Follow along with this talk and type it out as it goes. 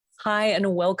Hi,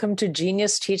 and welcome to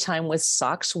Genius Tea Time with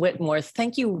Socks Whitmore.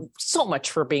 Thank you so much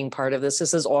for being part of this.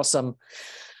 This is awesome.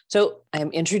 So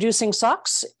I'm introducing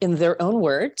Socks in their own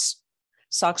words.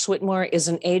 Socks Whitmore is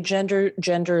an agender,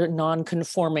 gender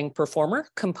non-conforming performer,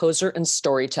 composer, and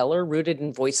storyteller rooted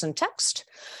in voice and text.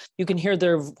 You can hear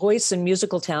their voice and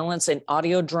musical talents in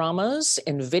audio dramas,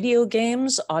 in video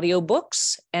games,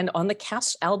 audiobooks, and on the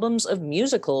cast albums of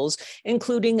musicals,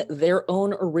 including their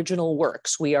own original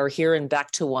works. We are here in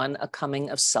Back to One, a coming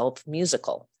of self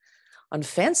musical. On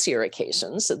fancier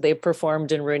occasions, they've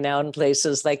performed in renowned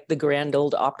places like the Grand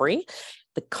Ole Opry,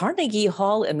 the Carnegie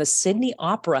Hall, and the Sydney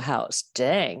Opera House.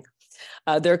 Dang.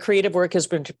 Their creative work has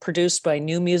been produced by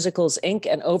New Musicals, Inc.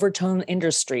 and Overtone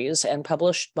Industries and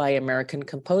published by American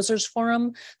Composers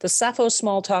Forum, the Sappho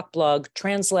Small Talk blog,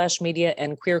 Translash Media,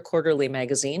 and Queer Quarterly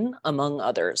magazine, among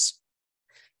others.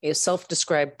 A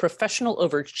self-described professional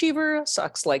overachiever,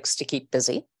 Socks likes to keep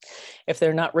busy. If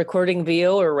they're not recording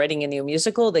VO or writing a new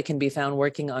musical, they can be found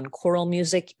working on choral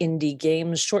music, indie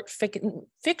games, short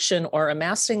fiction, or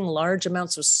amassing large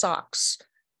amounts of socks.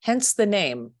 Hence the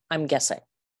name, I'm guessing.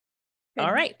 Good.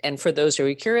 All right. And for those who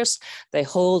are curious, they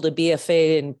hold a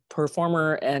BFA in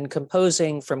performer and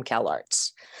composing from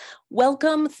CalArts.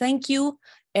 Welcome. Thank you.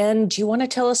 And do you want to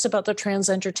tell us about the Trans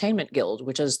Entertainment Guild,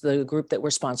 which is the group that we're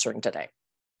sponsoring today?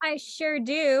 I sure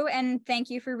do. And thank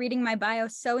you for reading my bio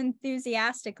so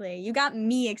enthusiastically. You got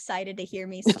me excited to hear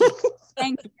me speak.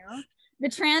 Thank you. The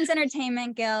Trans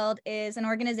Entertainment Guild is an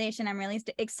organization I'm really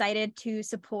excited to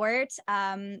support.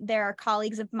 There are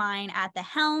colleagues of mine at the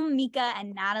helm, Mika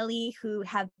and Natalie, who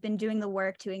have been doing the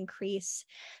work to increase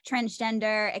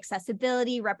transgender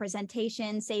accessibility,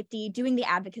 representation, safety, doing the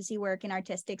advocacy work in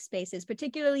artistic spaces,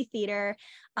 particularly theater.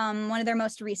 One of their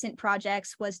most recent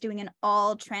projects was doing an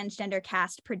all transgender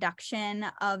cast production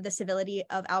of The Civility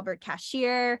of Albert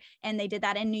Cashier, and they did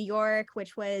that in New York,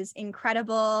 which was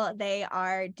incredible. They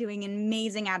are doing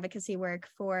amazing advocacy work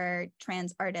for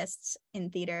trans artists in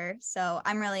theater. So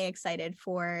I'm really excited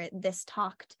for this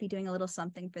talk to be doing a little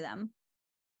something for them.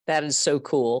 That is so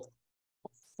cool.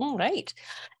 All right.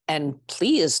 And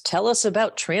please tell us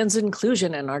about trans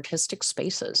inclusion in artistic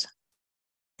spaces.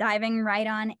 Diving right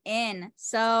on in.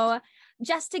 So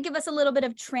just to give us a little bit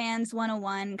of Trans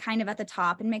 101 kind of at the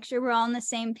top and make sure we're all on the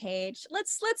same page,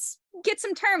 let's get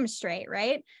some terms straight,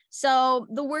 right? So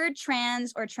the word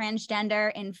trans or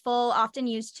transgender in full, often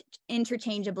used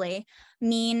interchangeably,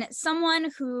 mean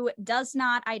someone who does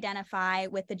not identify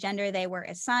with the gender they were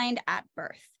assigned at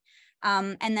birth.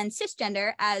 And then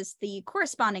cisgender, as the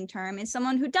corresponding term, is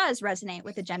someone who does resonate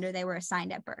with the gender they were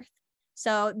assigned at birth.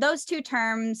 So those two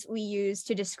terms we use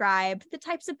to describe the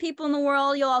types of people in the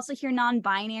world. You'll also hear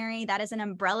non-binary. That is an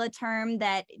umbrella term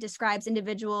that describes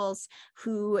individuals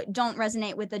who don't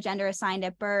resonate with the gender assigned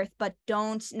at birth, but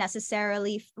don't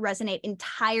necessarily resonate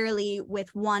entirely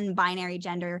with one binary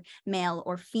gender, male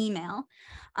or female.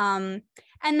 And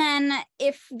then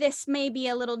if this may be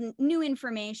a little new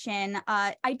information,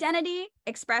 identity,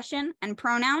 expression, and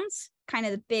pronouns, kind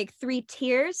of the big three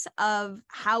tiers of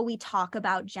how we talk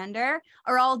about gender,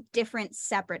 are all different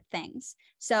separate things.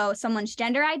 So someone's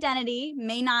gender identity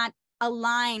may not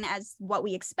align as what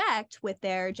we expect with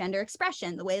their gender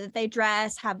expression, the way that they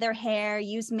dress, have their hair,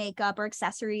 use makeup or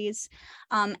accessories,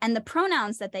 and the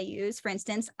pronouns that they use. For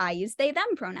instance, I use they,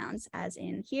 them pronouns, as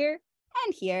in here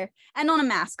and here, and on a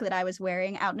mask that I was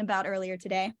wearing out and about earlier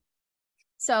today.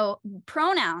 So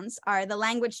pronouns are the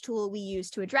language tool we use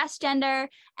to address gender,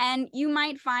 and you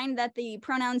might find that the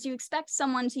pronouns you expect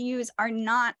someone to use are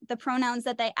not the pronouns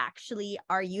that they actually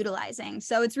are utilizing.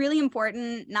 So it's really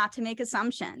important not to make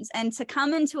assumptions and to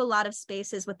come into a lot of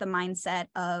spaces with the mindset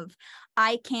of,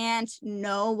 I can't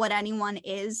know what anyone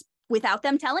is without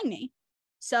them telling me.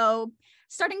 So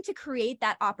starting to create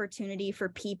that opportunity for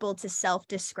people to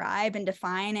self-describe and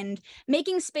define, and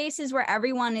making spaces where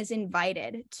everyone is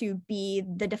invited to be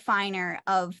the definer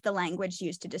of the language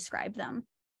used to describe them.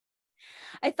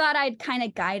 I thought I'd kind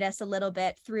of guide us a little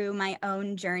bit through my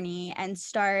own journey and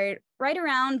start right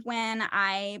around when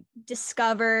I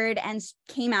discovered and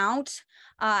came out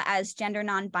as gender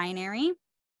non-binary.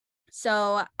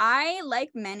 So I,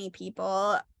 like many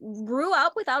people, grew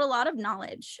up without a lot of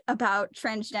knowledge about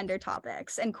transgender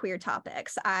topics and queer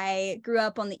topics. I grew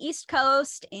up on the East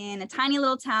Coast in a tiny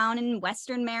little town in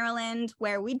Western Maryland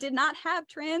where we did not have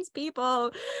trans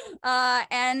people.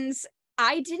 And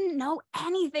I didn't know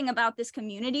anything about this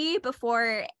community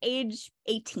before age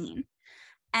 18.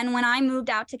 And when I moved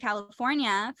out to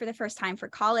California for the first time for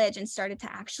college and started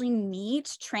to actually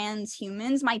meet trans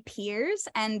humans, my peers,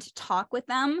 and talk with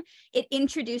them, it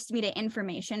introduced me to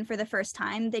information for the first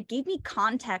time that gave me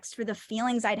context for the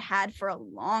feelings I'd had for a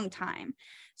long time.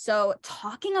 So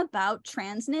talking about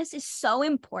transness is so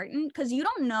important because you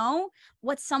don't know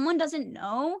what someone doesn't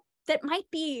know that might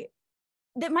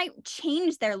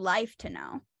change their life to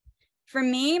know. For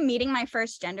me, meeting my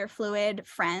first gender fluid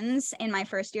friends in my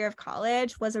first year of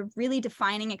college was a really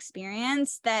defining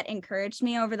experience that encouraged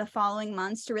me over the following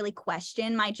months to really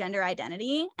question my gender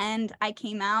identity. And I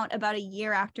came out about a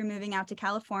year after moving out to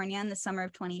California in the summer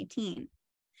of 2018.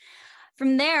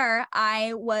 From there,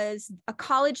 I was a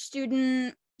college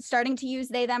student starting to use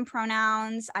they, them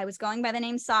pronouns. I was going by the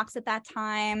name Socks at that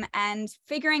time and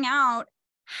figuring out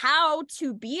how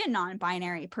to be a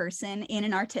non-binary person in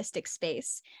an artistic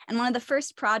space. And one of the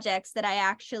first projects that I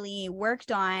actually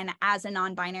worked on as a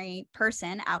non-binary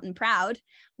person, out and proud,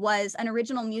 was an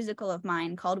original musical of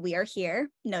mine called We Are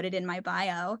Here, noted in my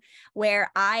bio,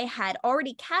 where I had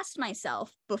already cast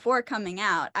myself before coming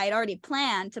out. I had already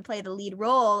planned to play the lead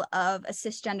role of a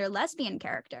cisgender lesbian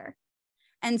character.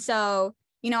 And so,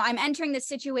 I'm entering this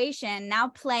situation now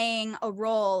playing a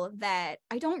role that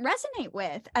I don't resonate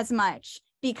with as much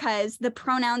because the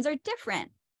pronouns are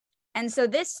different. And so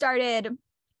this started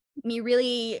me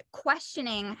really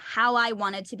questioning how I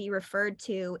wanted to be referred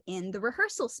to in the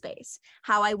rehearsal space,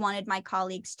 how I wanted my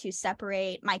colleagues to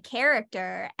separate my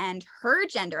character and her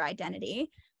gender identity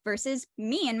versus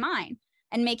me and mine,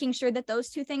 and making sure that those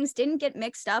two things didn't get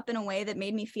mixed up in a way that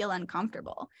made me feel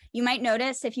uncomfortable. You might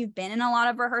notice if you've been in a lot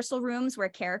of rehearsal rooms where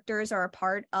characters are a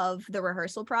part of the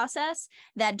rehearsal process,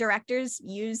 that directors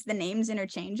use the names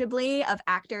interchangeably of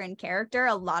actor and character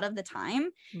a lot of the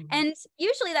time. Mm-hmm. And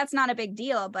usually that's not a big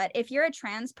deal, but if you're a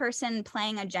trans person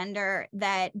playing a gender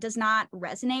that does not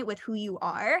resonate with who you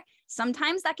are,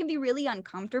 sometimes that can be really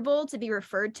uncomfortable to be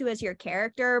referred to as your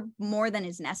character more than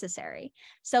is necessary.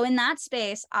 So in that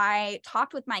space, I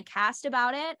talked with my cast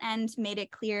about it and made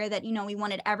it clear that, we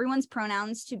wanted everyone's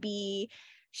pronouns to be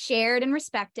shared and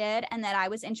respected, and that I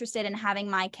was interested in having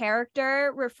my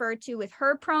character referred to with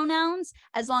her pronouns,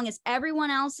 as long as everyone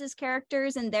else's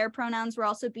characters and their pronouns were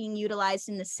also being utilized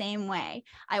in the same way.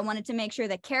 I wanted to make sure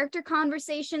that character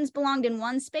conversations belonged in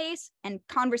one space and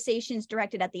conversations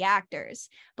directed at the actors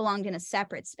belonged in a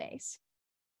separate space.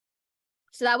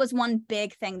 So that was one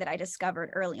big thing that I discovered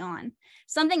early on.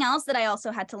 Something else that I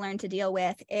also had to learn to deal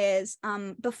with is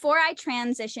before I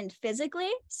transitioned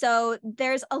physically, so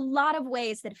there's a lot of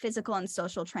ways that physical and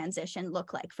social transition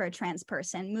look like for a trans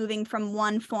person, moving from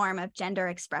one form of gender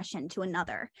expression to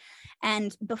another.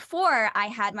 And before I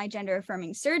had my gender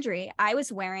affirming surgery, I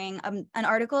was wearing an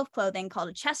article of clothing called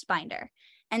a chest binder.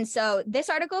 And so this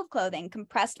article of clothing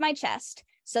compressed my chest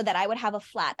so that I would have a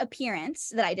flat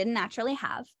appearance that I didn't naturally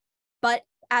have. But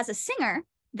as a singer,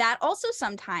 that also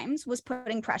sometimes was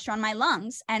putting pressure on my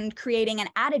lungs and creating an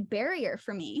added barrier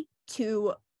for me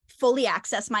to fully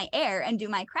access my air and do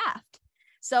my craft.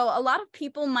 So a lot of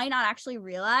people might not actually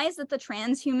realize that the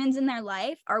trans humans in their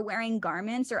life are wearing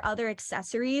garments or other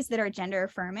accessories that are gender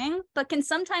affirming, but can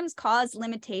sometimes cause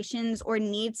limitations or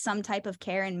need some type of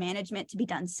care and management to be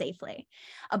done safely.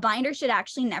 A binder should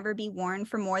actually never be worn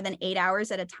for more than 8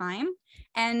 hours at a time.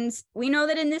 And we know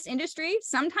that in this industry,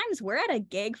 sometimes we're at a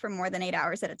gig for more than 8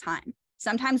 hours at a time.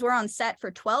 Sometimes we're on set for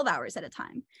 12 hours at a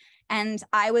time. And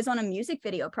I was on a music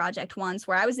video project once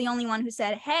where I was the only one who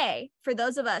said, hey, for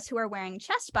those of us who are wearing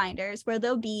chest binders, will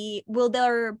there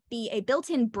be a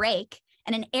built-in break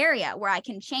and an area where I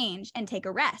can change and take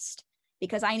a rest?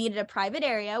 Because I needed a private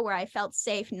area where I felt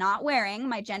safe not wearing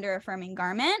my gender affirming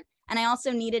garment. And I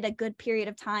also needed a good period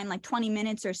of time, like 20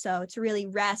 minutes or so, to really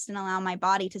rest and allow my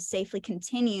body to safely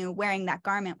continue wearing that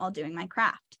garment while doing my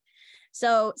craft.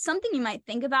 So something you might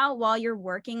think about while you're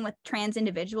working with trans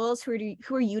individuals who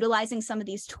are utilizing some of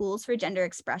these tools for gender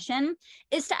expression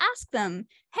is to ask them,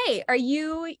 hey, are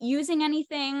you using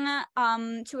anything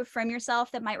to affirm yourself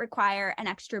that might require an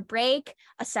extra break,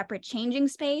 a separate changing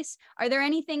space? Are there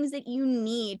any things that you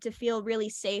need to feel really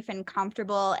safe and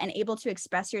comfortable and able to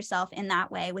express yourself in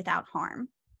that way without harm?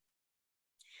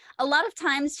 A lot of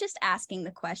times just asking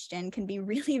the question can be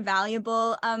really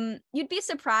valuable. You'd be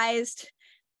surprised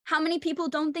how many people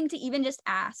don't think to even just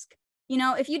ask.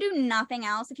 If you do nothing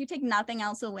else, if you take nothing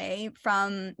else away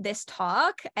from this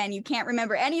talk and you can't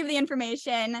remember any of the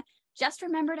information, just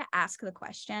remember to ask the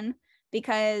question,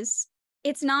 because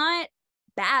it's not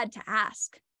bad to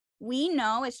ask. We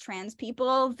know as trans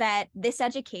people that this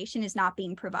education is not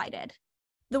being provided.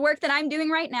 The work that I'm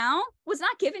doing right now was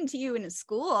not given to you in a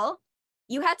school.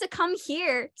 You had to come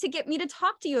here to get me to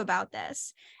talk to you about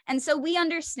this. And so we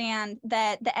understand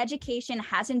that the education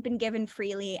hasn't been given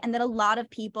freely and that a lot of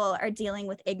people are dealing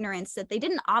with ignorance that they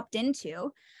didn't opt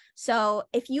into. So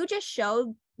if you just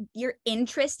show your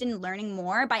interest in learning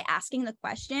more by asking the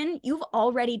question, you've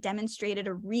already demonstrated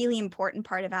a really important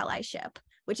part of allyship,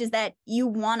 which is that you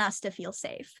want us to feel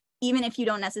safe, even if you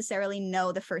don't necessarily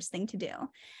know the first thing to do.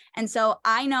 And so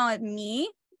I know at me,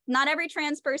 not every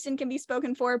trans person can be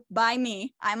spoken for by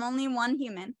me. I'm only one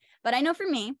human, but I know for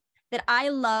me that I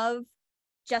love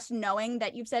just knowing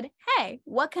that you've said, hey,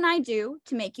 what can I do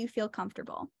to make you feel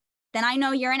comfortable? Then I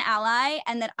know you're an ally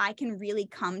and that I can really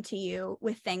come to you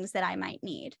with things that I might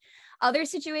need. Other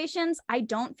situations, I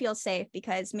don't feel safe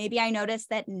because maybe I noticed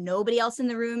that nobody else in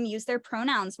the room used their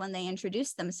pronouns when they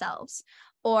introduced themselves.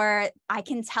 Or I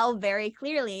can tell very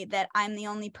clearly that I'm the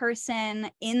only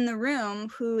person in the room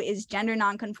who is gender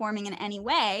non-conforming in any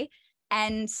way.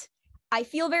 And I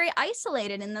feel very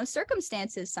isolated in those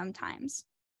circumstances sometimes.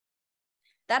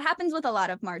 That happens with a lot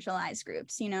of marginalized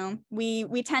groups. You know, we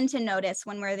tend to notice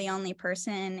when we're the only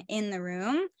person in the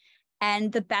room,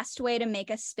 and the best way to make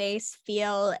a space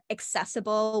feel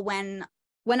accessible when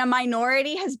a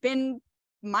minority has been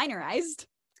minorized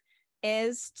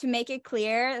is to make it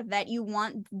clear that you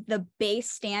want the base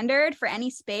standard for any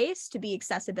space to be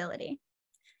accessibility.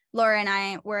 Laura and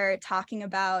I were talking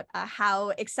about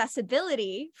how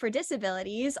accessibility for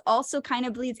disabilities also kind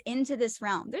of bleeds into this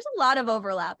realm. There's a lot of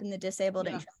overlap in the disabled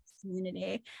and trans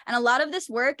community. And a lot of this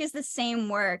work is the same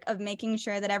work of making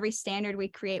sure that every standard we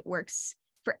create works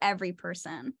for every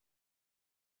person.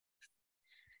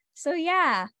 So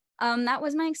yeah, that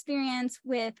was my experience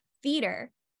with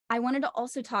theater. I wanted to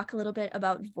also talk a little bit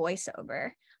about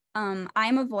voiceover.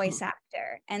 I'm a voice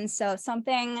actor, and so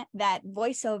something that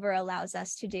voiceover allows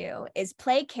us to do is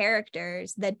play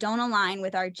characters that don't align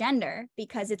with our gender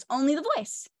because it's only the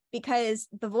voice, because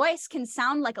the voice can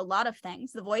sound like a lot of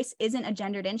things. The voice isn't a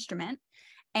gendered instrument,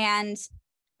 and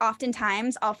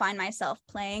oftentimes I'll find myself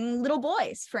playing little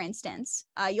boys, for instance.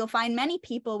 You'll find many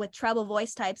people with treble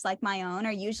voice types like my own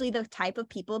are usually the type of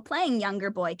people playing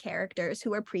younger boy characters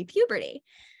who are pre-puberty.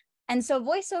 And so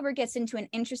voiceover gets into an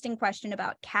interesting question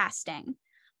about casting.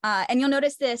 And you'll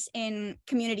notice this in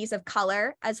communities of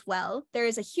color as well. There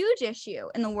is a huge issue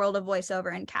in the world of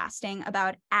voiceover and casting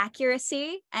about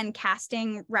accuracy and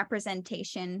casting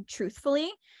representation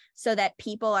truthfully so that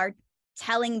people are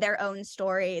telling their own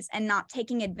stories and not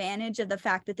taking advantage of the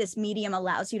fact that this medium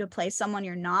allows you to play someone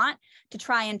you're not to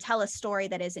try and tell a story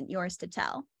that isn't yours to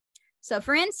tell. So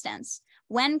for instance,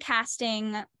 when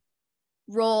casting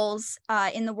roles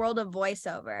in the world of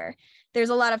voiceover, there's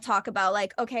a lot of talk about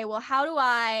like, okay, well, how do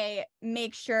I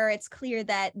make sure it's clear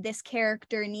that this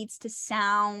character needs to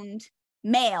sound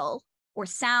male or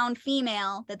sound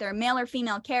female, that they're a male or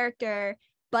female character,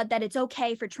 but that it's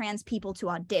okay for trans people to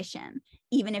audition,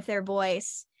 even if their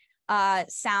voice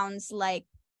sounds like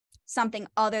something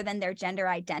other than their gender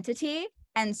identity.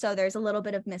 And so there's a little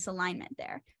bit of misalignment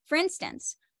there. For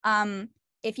instance,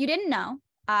 if you didn't know,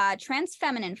 trans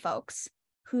feminine folks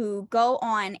who go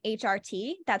on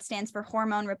HRT, that stands for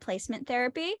hormone replacement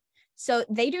therapy. So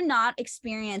they do not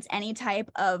experience any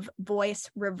type of voice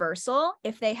reversal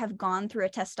if they have gone through a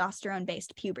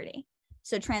testosterone-based puberty.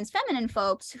 So trans feminine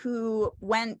folks who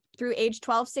went through age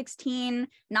 12, 16,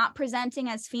 not presenting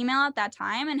as female at that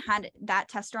time and had that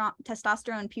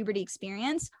testosterone puberty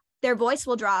experience, their voice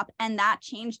will drop and that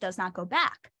change does not go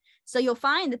back. So you'll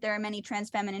find that there are many trans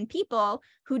feminine people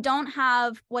who don't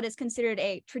have what is considered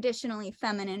a traditionally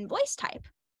feminine voice type.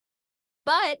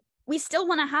 But we still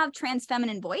want to have trans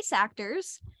feminine voice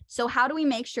actors. So how do we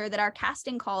make sure that our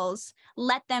casting calls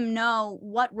let them know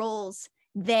what roles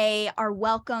they are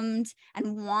welcomed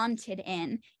and wanted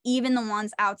in, even the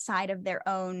ones outside of their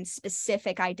own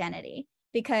specific identity?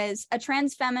 Because a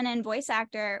trans feminine voice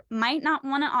actor might not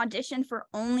want to audition for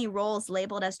only roles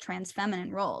labeled as trans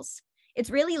feminine roles. It's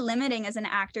really limiting as an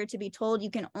actor to be told you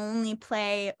can only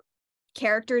play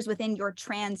characters within your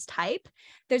trans type.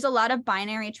 There's a lot of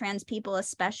binary trans people,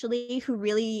 especially, who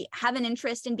really have an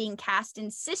interest in being cast in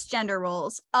cisgender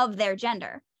roles of their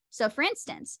gender. So for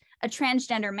instance, a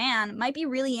transgender man might be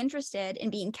really interested in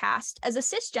being cast as a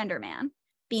cisgender man,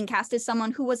 being cast as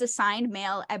someone who was assigned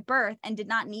male at birth and did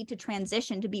not need to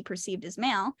transition to be perceived as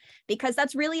male, because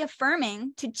that's really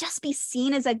affirming to just be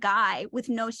seen as a guy with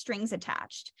no strings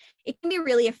attached. It can be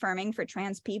really affirming for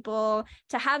trans people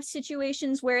to have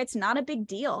situations where it's not a big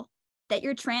deal that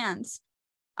you're trans.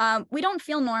 We don't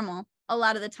feel normal a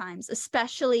lot of the times,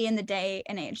 especially in the day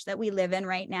and age that we live in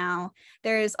right now.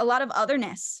 There's a lot of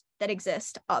otherness that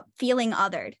exists, feeling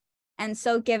othered. And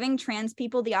so giving trans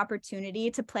people the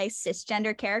opportunity to play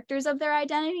cisgender characters of their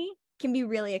identity can be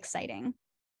really exciting.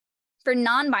 For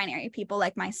non-binary people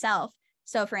like myself,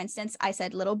 so for instance, I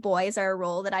said little boys are a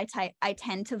role that I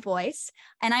tend to voice.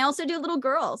 And I also do little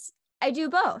girls. I do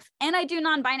both, and I do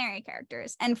non-binary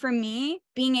characters. And for me,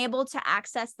 being able to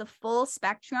access the full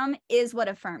spectrum is what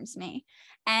affirms me.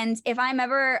 And if I'm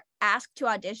ever asked to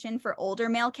audition for older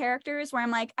male characters where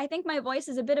I'm like, I think my voice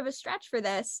is a bit of a stretch for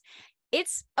this,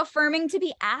 it's affirming to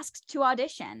be asked to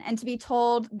audition and to be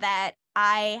told that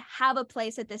I have a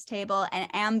place at this table and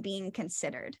am being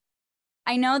considered.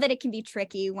 I know that it can be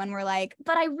tricky when we're like,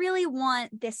 but I really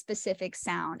want this specific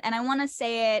sound. And I want to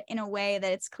say it in a way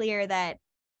that it's clear that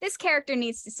this character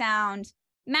needs to sound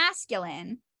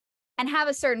masculine and have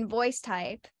a certain voice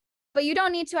type, but you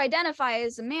don't need to identify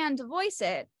as a man to voice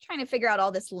it. Trying to figure out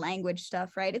all this language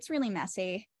stuff, right? It's really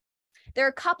messy. There are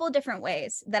a couple different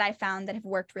ways that I found that have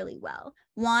worked really well.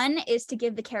 One is to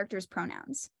give the characters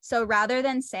pronouns. So rather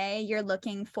than say you're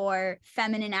looking for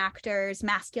feminine actors,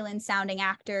 masculine sounding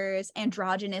actors,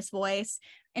 androgynous voice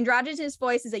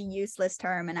is a useless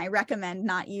term, and I recommend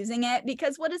not using it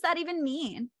because what does that even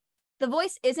mean? The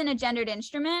voice isn't a gendered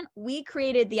instrument. We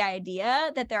created the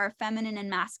idea that there are feminine and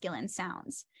masculine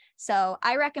sounds. So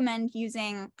I recommend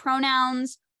using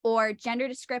pronouns or gender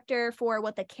descriptor for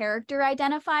what the character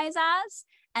identifies as,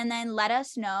 and then let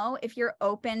us know if you're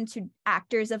open to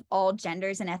actors of all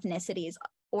genders and ethnicities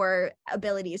or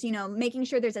abilities, making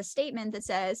sure there's a statement that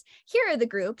says, here are the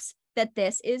groups that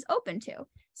this is open to.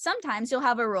 Sometimes you'll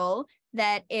have a role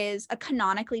that is a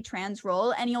canonically trans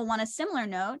role, and you'll want a similar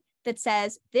note that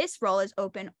says this role is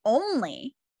open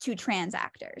only to trans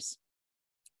actors.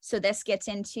 So this gets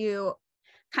into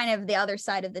kind of the other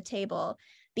side of the table,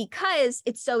 because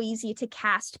it's so easy to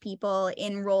cast people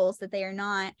in roles that they are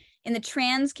not. In the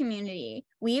trans community,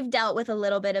 we've dealt with a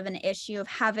little bit of an issue of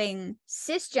having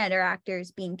cisgender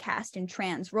actors being cast in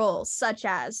trans roles, such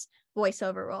as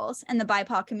voiceover roles. And the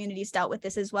BIPOC community's dealt with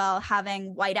this as well,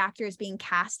 having white actors being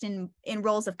cast in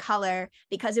roles of color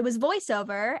because it was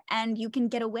voiceover and you can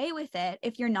get away with it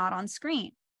if you're not on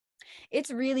screen. It's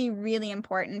really, really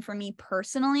important for me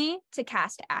personally to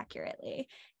cast accurately.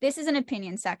 This is an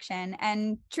opinion section,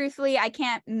 and truthfully, I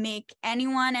can't make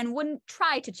anyone and wouldn't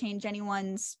try to change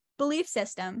anyone's belief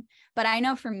system. But I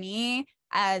know for me,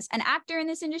 as an actor in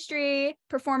this industry,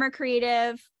 performer,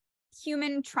 creative,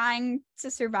 human trying to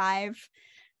survive,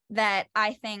 that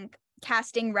I think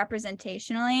casting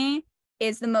representationally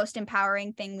is the most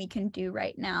empowering thing we can do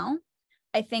right now.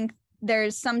 I think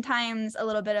there's sometimes a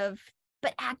little bit of,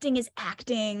 but acting is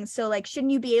acting. So like,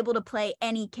 shouldn't you be able to play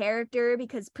any character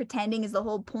because pretending is the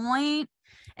whole point?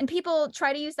 And people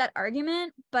try to use that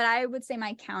argument, but I would say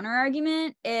my counter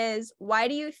argument is, why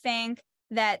do you think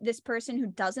that this person who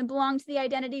doesn't belong to the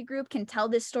identity group can tell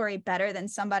this story better than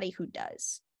somebody who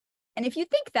does? And if you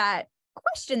think that,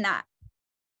 question that.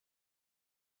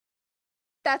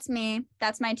 That's me.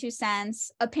 That's my 2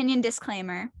 cents. Opinion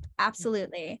disclaimer.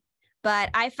 Absolutely.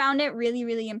 But I found it really,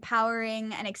 really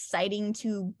empowering and exciting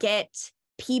to get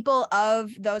people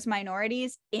of those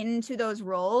minorities into those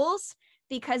roles,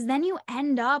 because then you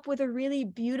end up with a really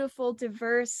beautiful,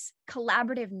 diverse,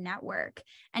 collaborative network.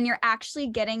 And you're actually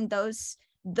getting those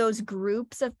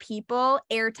groups of people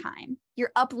airtime.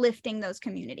 You're uplifting those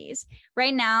communities.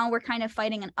 Right now, we're kind of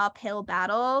fighting an uphill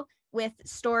battle with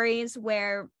stories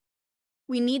where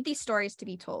we need these stories to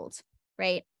be told,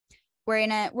 right? We're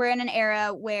in an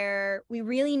era where we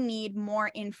really need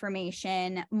more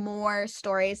information, more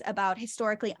stories about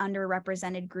historically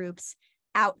underrepresented groups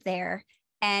out there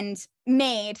and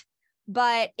made.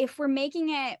 But if we're making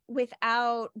it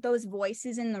without those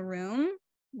voices in the room,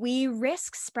 we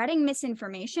risk spreading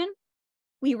misinformation.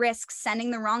 We risk sending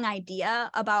the wrong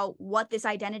idea about what this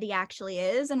identity actually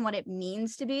is and what it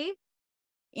means to be,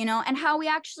 and how we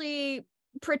actually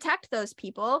protect those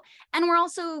people. And we're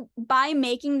also, by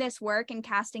making this work and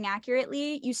casting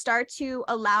accurately, you start to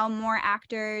allow more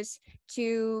actors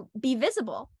to be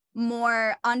visible.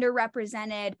 More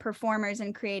underrepresented performers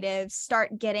and creatives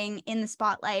start getting in the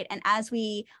spotlight. And as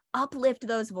we uplift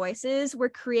those voices, we're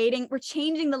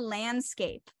changing the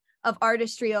landscape of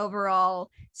artistry overall,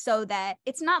 so that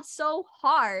it's not so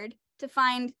hard to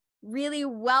find really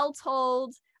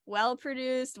well-told,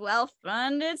 well-produced,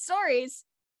 well-funded stories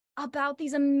about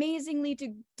these amazingly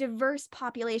diverse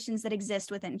populations that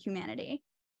exist within humanity.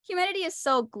 Humanity is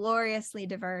so gloriously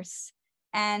diverse.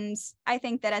 And I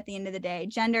think that at the end of the day,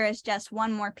 gender is just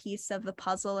one more piece of the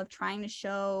puzzle of trying to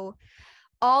show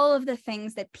all of the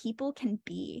things that people can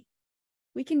be.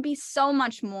 We can be so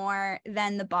much more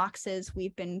than the boxes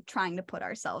we've been trying to put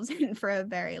ourselves in for a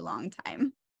very long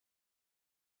time.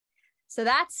 So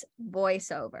that's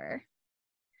voiceover.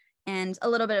 And a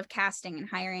little bit of casting and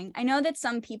hiring. I know that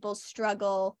some people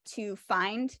struggle to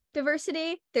find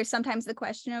diversity. There's sometimes the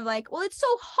question of like, well, it's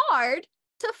so hard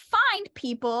to find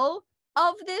people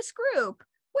of this group.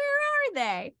 Where are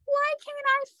they? Why can't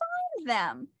I find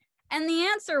them? And the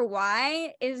answer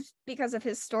why is because of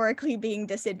historically being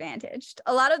disadvantaged.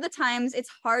 A lot of the times it's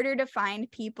harder to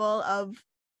find people of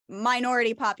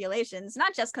minority populations,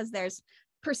 not just because there's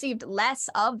perceived less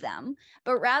of them,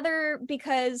 but rather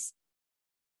because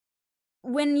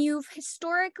when you've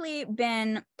historically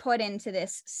been put into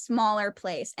this smaller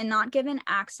place and not given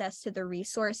access to the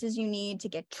resources you need to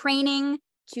get training,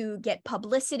 to get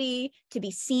publicity, to be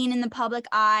seen in the public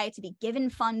eye, to be given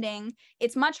funding,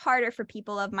 it's much harder for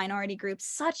people of minority groups,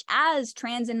 such as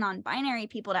trans and non-binary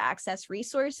people, to access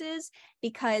resources,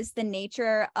 because the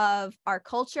nature of our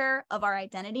culture, of our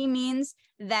identity, means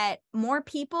that more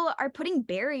people are putting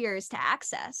barriers to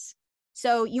access.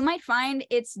 So you might find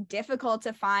it's difficult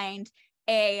to find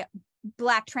a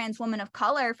Black trans woman of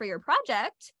color for your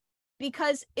project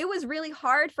because it was really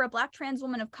hard for a Black trans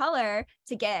woman of color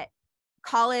to get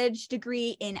college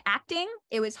degree in acting.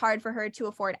 It was hard for her to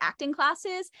afford acting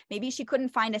classes. Maybe she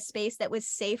couldn't find a space that was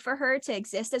safe for her to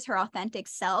exist as her authentic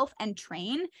self and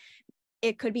train.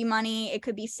 It could be money, it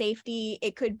could be safety,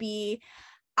 it could be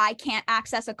I can't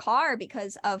access a car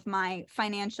because of my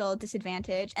financial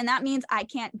disadvantage. And that means I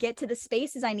can't get to the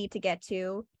spaces I need to get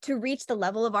to reach the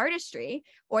level of artistry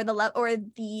or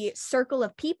the circle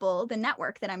of people, the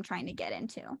network that I'm trying to get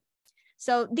into.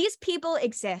 So these people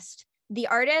exist. The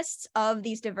artists of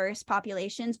these diverse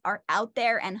populations are out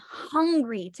there and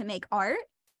hungry to make art.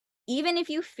 Even if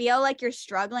you feel like you're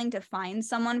struggling to find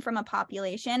someone from a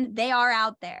population, they are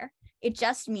out there. It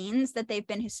just means that they've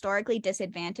been historically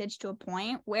disadvantaged to a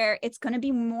point where it's going to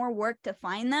be more work to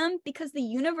find them because the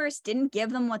universe didn't give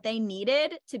them what they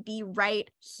needed to be right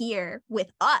here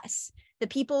with us, the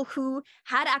people who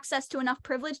had access to enough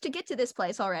privilege to get to this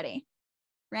place already,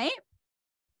 right?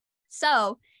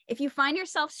 So if you find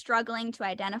yourself struggling to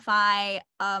identify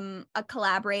a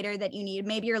collaborator that you need,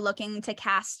 maybe you're looking to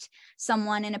cast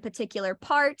someone in a particular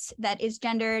part that is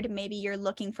gendered, maybe you're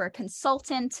looking for a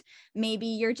consultant, maybe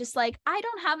you're just like, I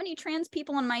don't have any trans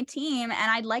people on my team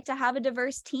and I'd like to have a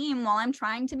diverse team while I'm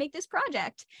trying to make this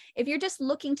project. If you're just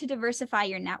looking to diversify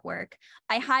your network,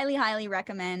 I highly, highly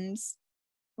recommend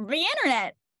the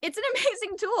internet. It's an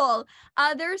amazing tool.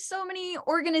 There are so many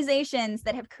organizations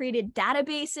that have created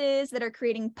databases that are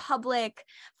creating public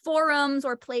forums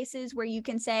or places where you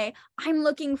can say, I'm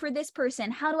looking for this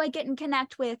person. How do I get and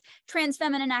connect with trans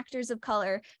feminine actors of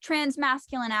color, trans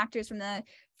masculine actors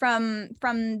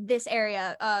from this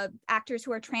area, actors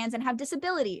who are trans and have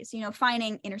disabilities? You know,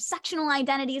 finding intersectional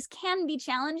identities can be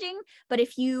challenging, but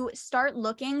if you start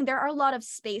looking, there are a lot of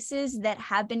spaces that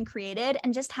have been created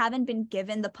and just haven't been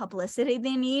given the publicity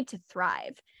they need to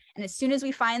thrive. And as soon as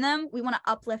we find them, we want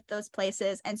to uplift those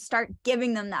places and start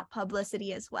giving them that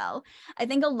publicity as well. I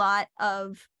think a lot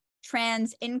of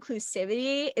trans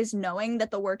inclusivity is knowing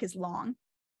that the work is long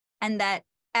and that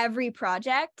every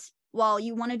project, while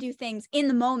you want to do things in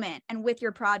the moment and with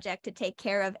your project to take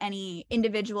care of any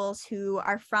individuals who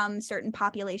are from certain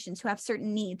populations who have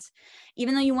certain needs,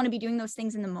 even though you want to be doing those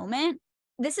things in the moment,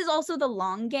 this is also the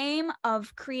long game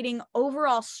of creating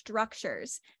overall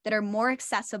structures that are more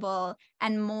accessible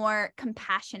and more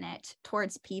compassionate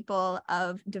towards people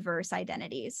of diverse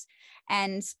identities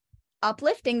and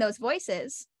uplifting those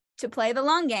voices to play the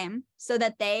long game so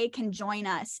that they can join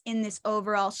us in this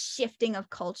overall shifting of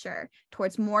culture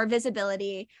towards more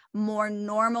visibility, more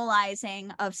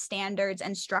normalizing of standards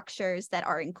and structures that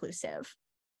are inclusive.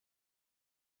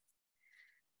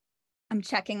 I'm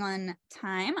checking on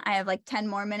time. I have like 10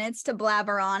 more minutes to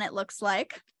blabber on, it looks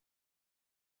like.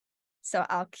 So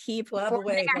I'll keep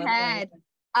forging ahead.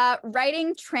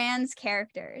 Writing trans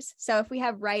characters. So if we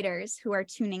have writers who are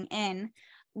tuning in,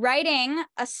 writing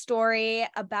a story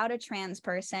about a trans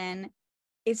person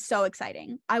is so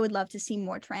exciting. I would love to see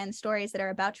more trans stories that are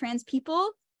about trans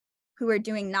people who are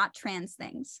doing not trans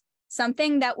things.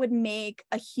 Something that would make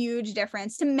a huge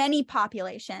difference to many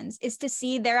populations is to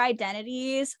see their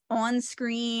identities on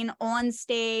screen, on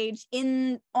stage,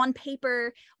 on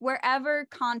paper, wherever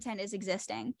content is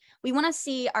existing. We want to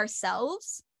see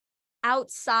ourselves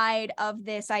outside of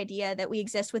this idea that we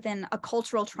exist within a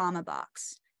cultural trauma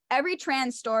box. Every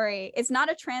trans story is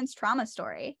not a trans trauma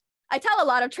story. I tell a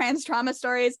lot of trans trauma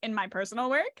stories in my personal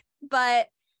work, but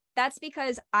that's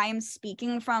because I'm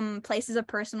speaking from places of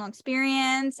personal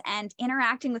experience and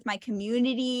interacting with my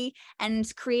community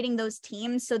and creating those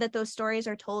teams so that those stories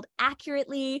are told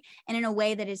accurately and in a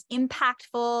way that is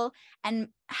impactful and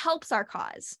helps our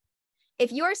cause.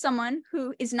 If you're someone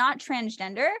who is not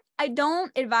transgender, I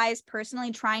don't advise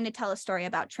personally trying to tell a story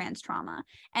about trans trauma.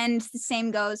 And the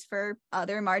same goes for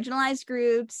other marginalized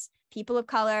groups, people of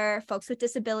color, folks with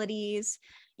disabilities.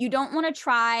 You don't want to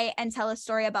try and tell a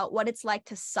story about what it's like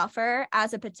to suffer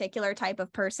as a particular type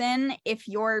of person if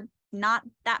you're not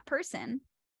that person,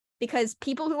 because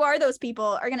people who are those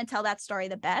people are going to tell that story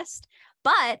the best.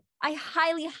 But I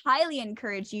highly, highly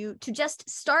encourage you to just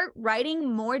start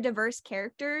writing more diverse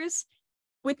characters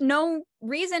with no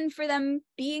reason for them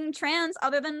being trans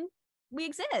other than we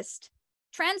exist.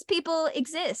 Trans people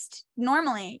exist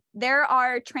normally. There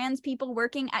are trans people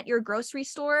working at your grocery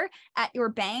store, at your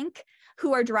bank,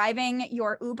 who are driving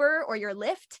your Uber or your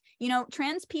Lyft. You know,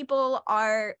 trans people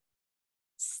are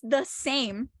the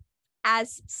same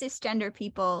as cisgender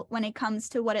people when it comes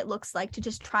to what it looks like to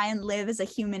just try and live as a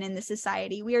human in the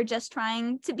society. We are just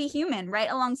trying to be human right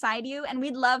alongside you, and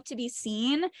we'd love to be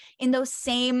seen in those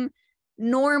same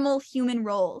normal human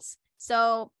roles.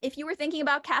 So if you were thinking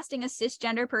about casting a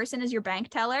cisgender person as your bank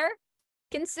teller,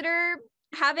 consider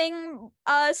having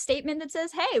a statement that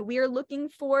says, hey, we are looking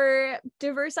for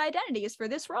diverse identities for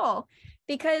this role,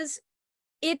 because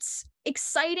it's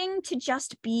exciting to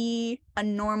just be a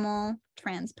normal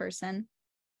trans person.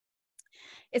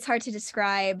 It's hard to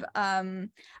describe.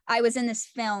 I was in this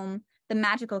film, The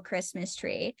Magical Christmas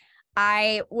Tree.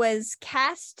 I was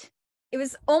cast. It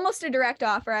was almost a direct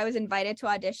offer. I was invited to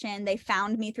audition. They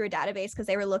found me through a database because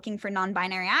they were looking for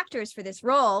non-binary actors for this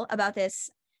role. About this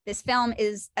film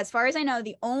is, as far as I know,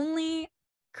 the only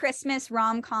Christmas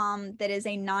rom-com that is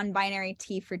a non-binary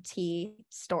T for T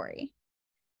story.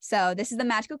 So this is The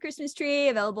Magical Christmas Tree,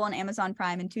 available on Amazon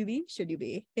Prime and Tubi, should you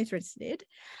be interested.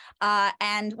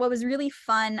 And what was really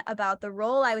fun about the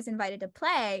role I was invited to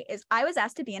play is I was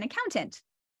asked to be an accountant.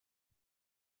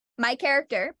 My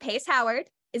character, Pace Howard,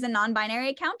 is a non-binary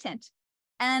accountant.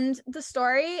 And the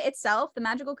story itself, The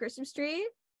Magical Christmas Tree,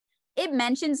 it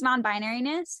mentions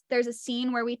non-binariness. There's a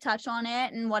scene where we touch on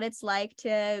it and what it's like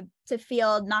to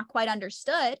feel not quite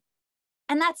understood.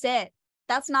 And that's it.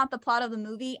 That's not the plot of the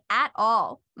movie at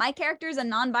all. My character is a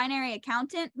non-binary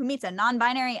accountant who meets a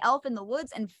non-binary elf in the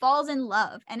woods and falls in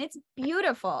love. And it's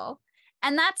beautiful.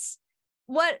 And that's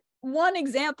what one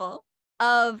example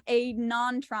of a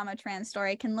non-trauma trans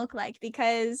story can look like,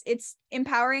 because it's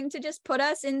empowering to just put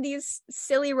us in these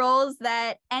silly roles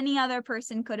that any other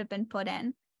person could have been put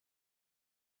in.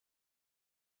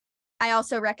 I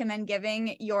also recommend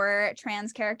giving your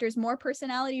trans characters more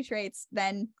personality traits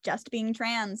than just being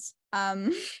trans.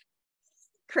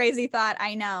 Crazy thought,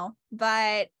 I know,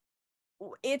 but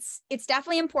it's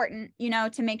definitely important, you know,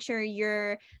 to make sure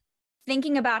you're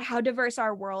thinking about how diverse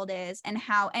our world is and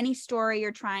how any story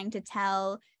you're trying to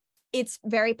tell, it's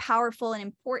very powerful and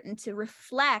important to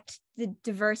reflect the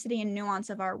diversity and nuance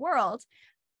of our world.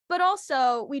 But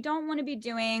also, we don't want to be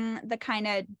doing the kind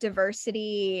of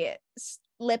diversity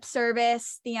lip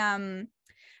service, the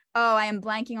I am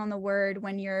blanking on the word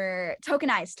when you're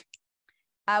tokenized.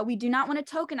 We do not want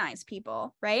to tokenize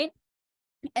people, right?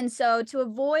 And so to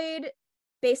avoid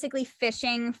basically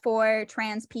fishing for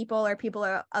trans people or people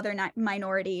or other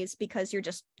minorities because you're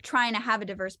just trying to have a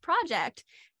diverse project,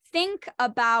 think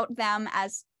about them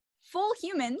as full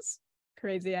humans.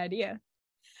 Crazy idea.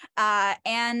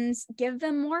 And give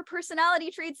them more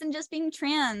personality traits than just being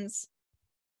trans.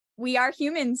 We are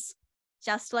humans,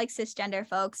 just like cisgender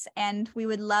folks, and we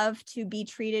would love to be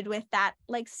treated with that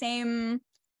like same.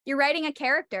 You're writing a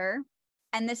character,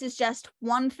 and this is just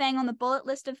one thing on the bullet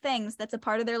list of things that's a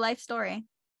part of their life story.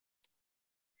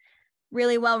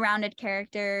 Really well-rounded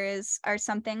characters are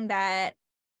something that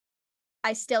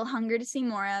I still hunger to see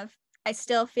more of. I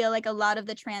still feel like a lot of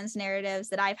the trans narratives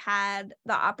that I've had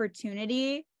the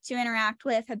opportunity to interact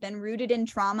with have been rooted in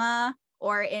trauma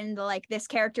or in the like, this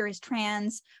character is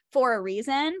trans for a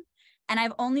reason. And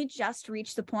I've only just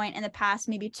reached the point in the past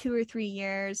maybe 2 or 3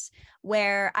 years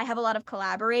where I have a lot of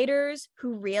collaborators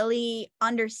who really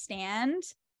understand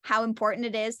how important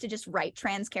it is to just write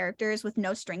trans characters with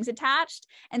no strings attached.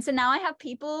 And so now I have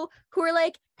people who are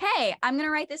like, hey, I'm going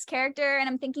to write this character and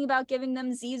I'm thinking about giving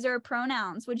them Zer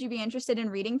pronouns. Would you be interested in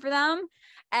reading for them?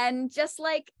 And just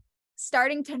like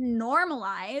starting to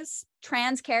normalize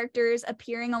trans characters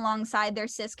appearing alongside their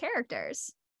cis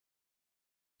characters.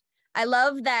 I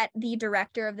love that the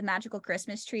director of The Magical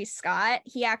Christmas Tree, Scott,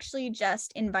 he actually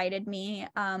just invited me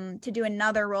to do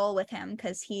another role with him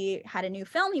because he had a new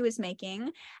film he was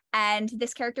making. And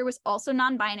this character was also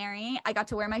non-binary. I got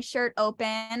to wear my shirt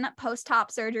open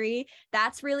post-top surgery.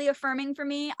 That's really affirming for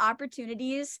me.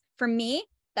 Opportunities for me.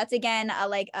 That's again,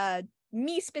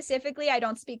 me specifically, I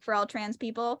don't speak for all trans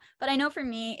people, but I know for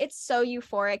me, it's so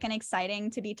euphoric and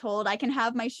exciting to be told I can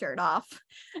have my shirt off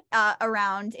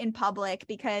around in public,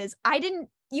 because I didn't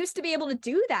used to be able to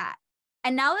do that.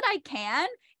 And now that I can,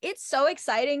 it's so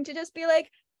exciting to just be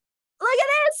like, Look at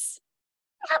this.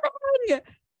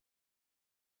 Happening.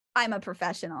 I'm a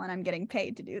professional and I'm getting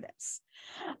paid to do this.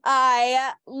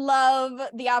 I love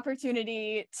the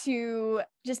opportunity to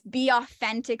just be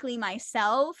authentically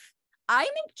myself. I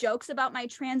make jokes about my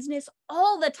transness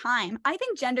all the time. I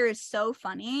think gender is so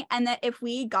funny, and that if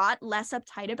we got less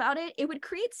uptight about it, it would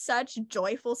create such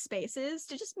joyful spaces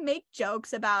to just make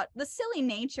jokes about the silly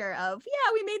nature of,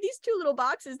 yeah, we made these two little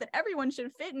boxes that everyone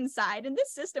should fit inside, and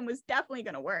this system was definitely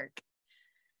going to work.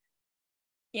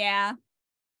 Yeah.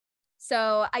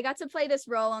 So I got to play this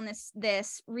role on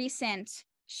this recent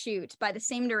shoot by the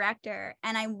same director.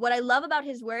 And what I love about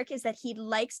his work is that he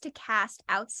likes to cast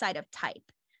outside of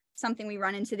type. Something we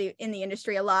run into in the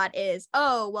industry a lot is,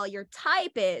 oh, well, your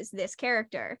type is this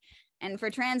character. And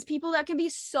for trans people, that can be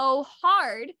so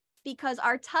hard because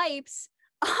our types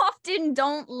often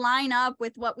don't line up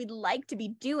with what we'd like to be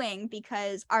doing,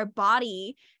 because our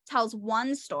body tells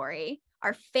one story,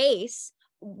 our face,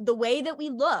 the way that we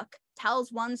look,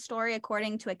 tells one story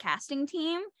according to a casting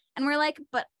team. And we're like,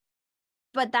 but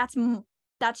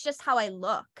that's just how I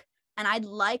look. And I'd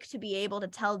like to be able to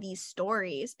tell these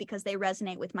stories because they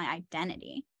resonate with my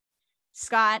identity.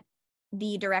 Scott,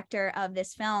 the director of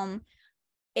this film,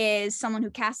 is someone who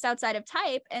casts outside of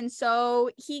type. And so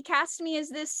he cast me as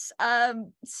this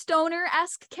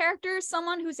stoner-esque character,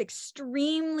 someone who's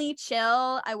extremely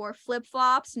chill. I wore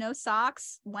flip-flops, no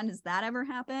socks. When does that ever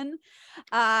happen?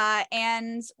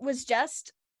 And was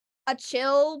just a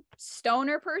chill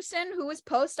stoner person who was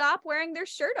post-op wearing their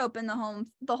shirt open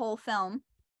the whole film.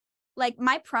 Like,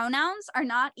 my pronouns are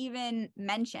not even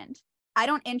mentioned. I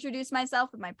don't introduce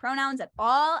myself with my pronouns at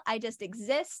all. I just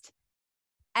exist.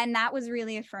 And that was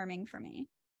really affirming for me.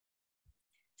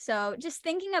 So just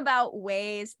thinking about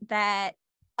ways that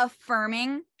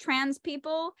affirming trans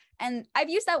people, and I've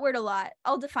used that word a lot.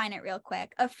 I'll define it real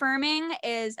quick. Affirming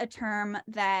is a term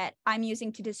that I'm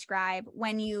using to describe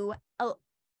when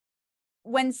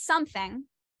something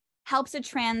helps a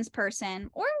trans person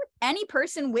or any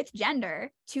person with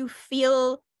gender to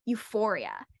feel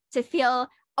euphoria, to feel,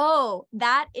 oh,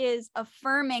 that is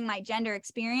affirming my gender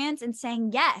experience and saying,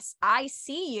 yes, I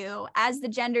see you as the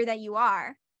gender that you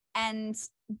are. And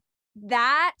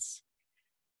that,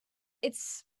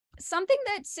 it's something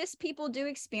that cis people do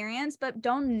experience, but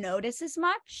don't notice as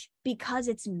much because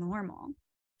it's normal.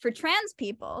 For trans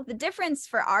people, the difference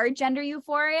for our gender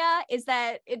euphoria is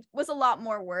that it was a lot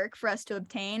more work for us to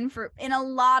obtain in a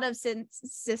lot of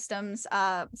systems,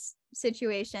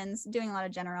 situations, doing a lot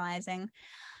of generalizing.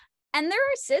 And there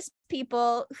are cis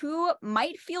people who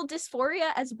might feel dysphoria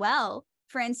as well.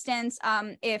 For instance,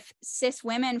 if cis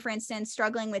women, for instance,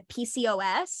 struggling with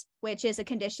PCOS, which is a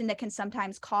condition that can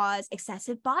sometimes cause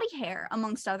excessive body hair,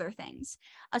 amongst other things.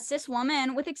 A cis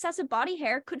woman with excessive body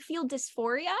hair could feel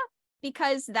dysphoria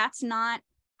because that's not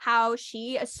how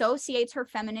she associates her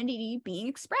femininity being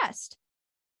expressed.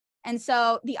 And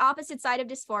so the opposite side of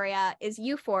dysphoria is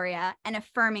euphoria, and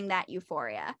affirming that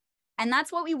euphoria. And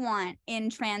that's what we want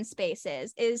in trans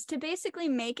spaces, is to basically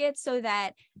make it so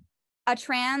that a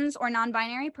trans or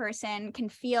non-binary person can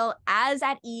feel as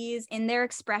at ease in their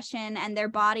expression and their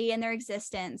body and their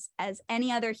existence as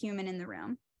any other human in the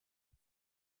room.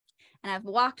 And I've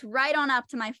walked right on up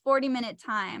to my 40-minute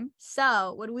time.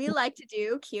 So would we like to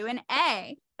do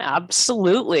Q&A?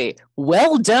 Absolutely.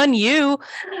 Well done, you.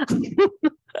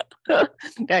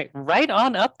 Okay, right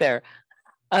on up there.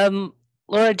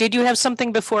 Laura, did you have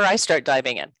something before I start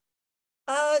diving in?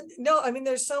 No, I mean,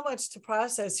 there's so much to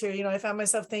process here. You know, I found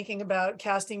myself thinking about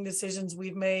casting decisions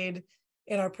we've made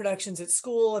in our productions at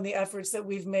school and the efforts that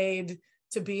we've made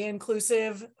to be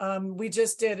inclusive. We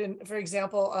just did, for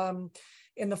example,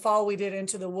 in the fall, we did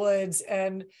Into the Woods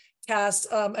and cast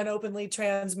an openly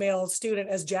trans male student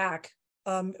as Jack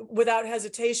without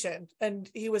hesitation. And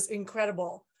he was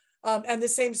incredible. And the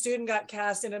same student got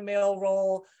cast in a male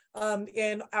role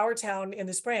in our town in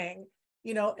the spring,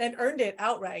 you know, and earned it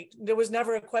outright. There was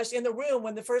never a question in the room.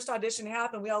 When the first audition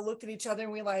happened, we all looked at each other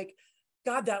and we like,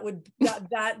 God,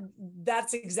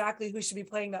 that's exactly who should be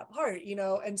playing that part, you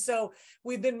know? And so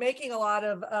we've been making a lot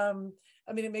of,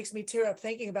 I mean, it makes me tear up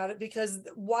thinking about it, because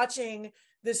watching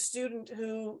this student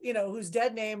who, you know, whose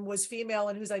dead name was female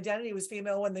and whose identity was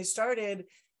female when they started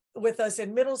with us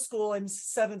in middle school in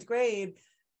 7th grade,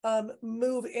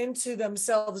 move into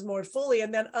themselves more fully,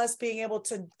 and then us being able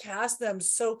to cast them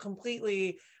so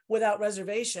completely without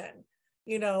reservation,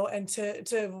 you know, and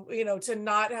to you know, to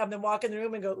not have them walk in the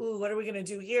room and go, ooh, what are we going to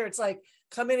do here? It's like,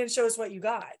 come in and show us what you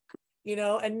got, you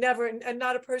know, and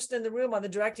not a person in the room on the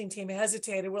directing team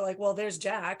hesitated. We're like, well, there's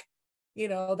Jack, you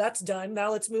know, that's done.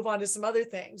 Now let's move on to some other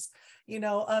things, you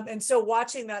know. And so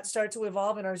watching that start to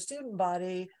evolve in our student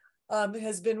body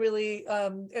has been really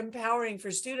empowering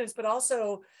for students, but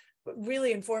also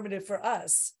really informative for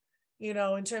us, you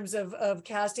know, in terms of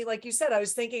casting. Like you said, I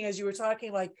was thinking as you were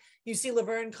talking, like you see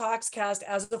Laverne Cox cast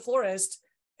as a florist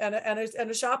and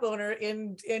a shop owner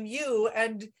in You,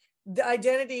 and the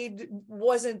identity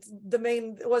wasn't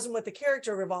what the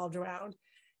character revolved around,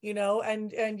 you know.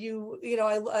 And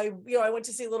I went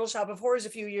to see Little Shop of Horrors a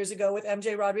few years ago with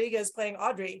MJ Rodriguez playing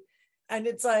Audrey, and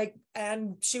it's like,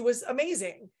 and she was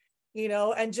amazing, you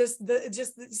know. And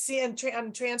seeing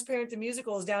Transparent the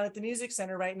musical is down at the Music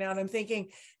Center right now, and I'm thinking,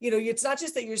 you know, it's not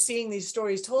just that you're seeing these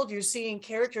stories told, you're seeing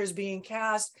characters being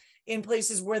cast in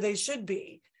places where they should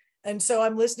be. And so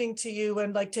I'm listening to you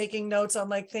and like taking notes on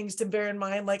like things to bear in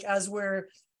mind, like as we're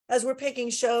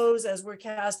picking shows, as we're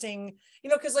casting, you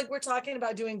know, because like we're talking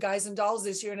about doing Guys and Dolls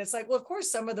this year, and it's like, well, of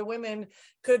course some of the women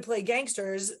could play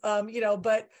gangsters, you know,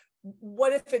 but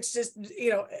what if it's just,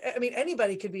 you know, I mean,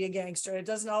 anybody could be a gangster. It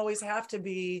doesn't always have to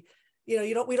be,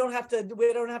 you know, we don't have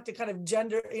to kind of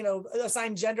gender, you know,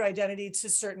 assign gender identity to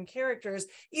certain characters.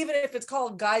 Even if it's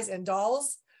called Guys and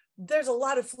Dolls, there's a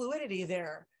lot of fluidity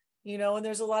there, you know, and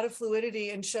there's a lot of fluidity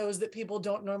in shows that people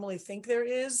don't normally think there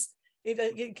is.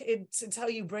 It's how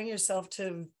you bring yourself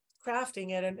to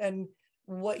crafting it, and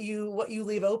what you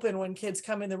leave open when kids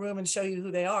come in the room and show you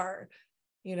who they are,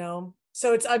 you know.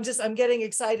 So I'm getting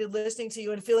excited listening to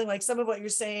you and feeling like some of what you're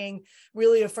saying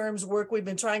really affirms work we've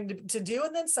been trying to do.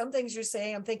 And then some things you're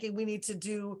saying, I'm thinking we need to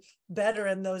do better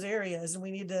in those areas. And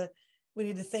we need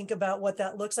to think about what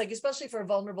that looks like, especially for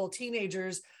vulnerable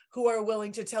teenagers who are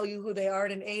willing to tell you who they are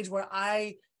at an age where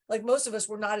like most of us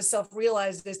were not as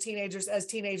self-realized as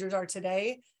teenagers are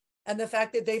today. And the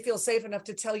fact that they feel safe enough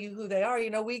to tell you who they are, you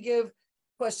know, we give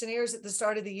questionnaires at the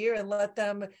start of the year and let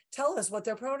them tell us what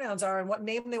their pronouns are and what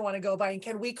name they want to go by. And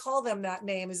can we call them that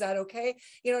name? Is that okay?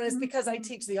 You know, and it's because I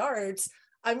teach the arts,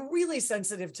 I'm really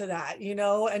sensitive to that, you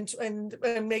know, and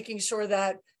making sure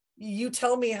that you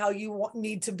tell me how you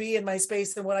need to be in my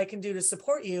space and what I can do to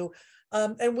support you.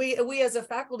 And we as a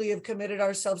faculty have committed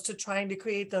ourselves to trying to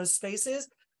create those spaces,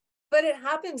 but it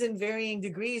happens in varying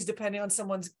degrees depending on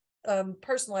someone's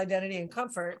personal identity and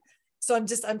comfort. So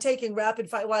I'm taking rapid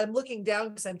fire while I'm looking down,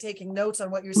 because I'm taking notes on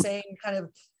what you're saying, kind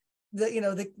of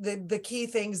the key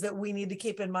things that we need to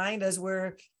keep in mind as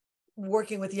we're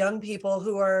working with young people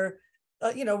who are,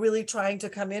 really trying to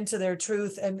come into their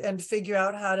truth and figure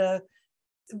out how to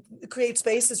create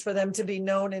spaces for them to be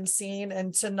known and seen,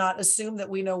 and to not assume that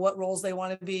we know what roles they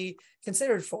want to be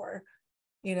considered for.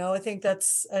 You know, I think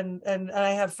that's, and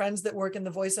I have friends that work in the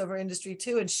voiceover industry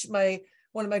too. And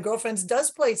one of my girlfriends does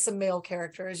play some male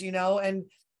characters, you know, and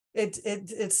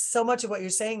it's so much of what you're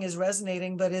saying is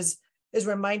resonating, but is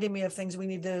reminding me of things we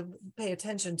need to pay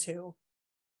attention to.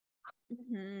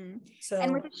 Mm-hmm. So,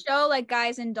 and with a show like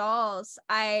Guys and Dolls,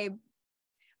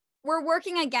 we're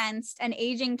working against an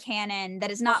aging canon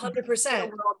that is not 100% the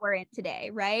world we're in today,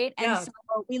 right? And yeah. so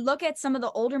we look at some of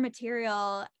the older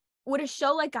material. Would a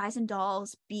show like Guys and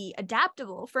Dolls be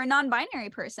adaptable for a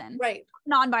non-binary person? Right.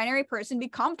 Non-binary person be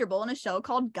comfortable in a show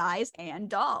called Guys and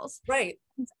Dolls? Right.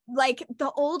 Like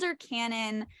the older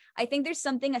canon, I think there's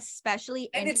something especially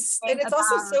interesting it's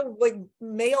also so like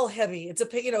male heavy. It's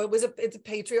a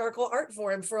patriarchal art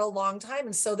form for a long time,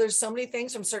 and so there's so many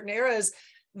things from certain eras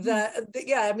that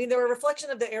I mean, they're a reflection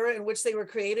of the era in which they were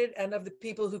created and of the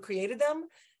people who created them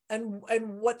and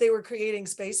what they were creating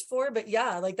space for. But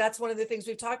yeah, like that's one of the things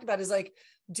we've talked about is like,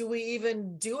 do we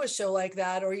even do a show like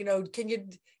that? Or,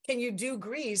 can you do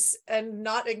Grease and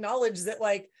not acknowledge that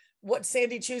like what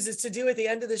Sandy chooses to do at the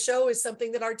end of the show is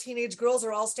something that our teenage girls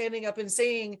are all standing up and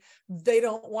saying they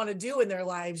don't want to do in their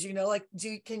lives, like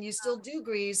can you still do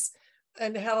Grease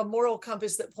and have a moral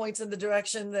compass that points in the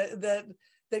direction that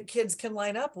kids can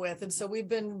line up with? And so we've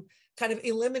been kind of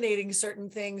eliminating certain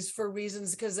things for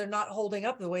reasons because they're not holding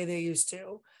up the way they used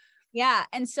to. Yeah.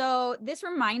 And so this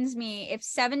reminds me, if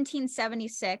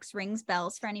 1776 rings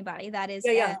bells for anybody, that is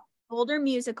an older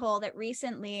musical that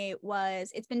recently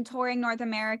it's been touring North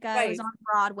America. Right. It was on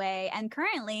Broadway. And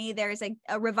currently there's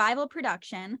a revival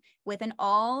production with an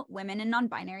all women and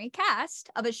non-binary cast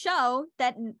of a show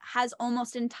that has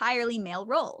almost entirely male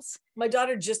roles. My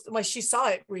daughter she saw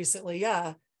it recently.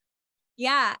 Yeah.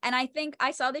 Yeah. And I think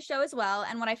I saw the show as well.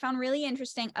 And what I found really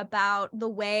interesting about the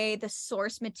way the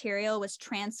source material was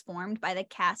transformed by the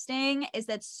casting is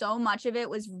that so much of it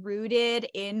was rooted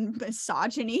in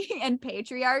misogyny and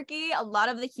patriarchy. A lot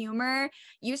of the humor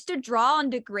used to draw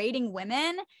on degrading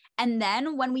women. And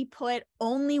then when we put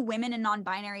only women and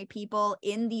non-binary people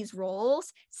in these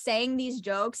roles, saying these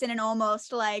jokes in an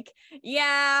almost like,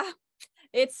 yeah,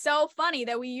 it's so funny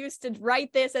that we used to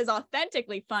write this as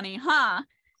authentically funny, huh?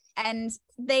 and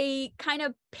they kind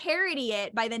of parody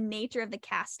it by the nature of the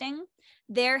casting.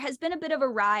 There has been a bit of a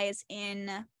rise in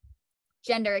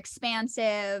gender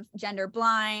expansive, gender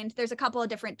blind. There's a couple of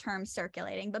different terms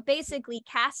circulating, but basically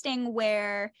casting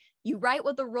where you write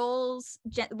what the roles,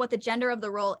 what the gender of the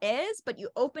role is, but you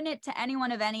open it to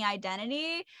anyone of any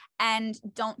identity and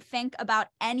don't think about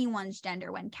anyone's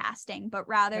gender when casting, but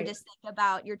rather just think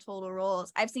about your total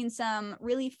roles. I've seen some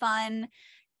really fun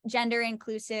gender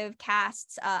inclusive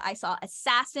casts. I saw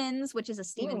Assassins, which is a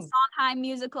Stephen Sondheim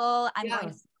musical. I'm going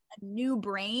to see A New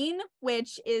Brain,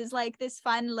 which is like this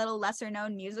fun little lesser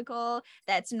known musical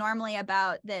that's normally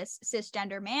about this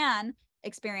cisgender man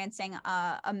experiencing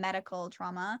a medical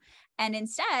trauma, and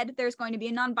instead there's going to be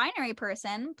a non-binary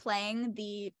person playing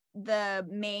the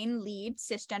main lead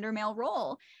cisgender male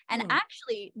role. And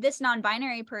actually this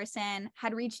non-binary person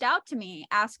had reached out to me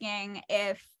asking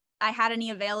if I had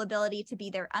any availability to be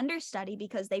their understudy,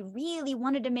 because they really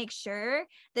wanted to make sure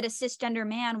that a cisgender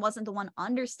man wasn't the one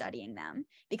understudying them,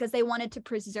 because they wanted to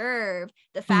preserve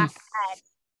the fact that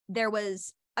there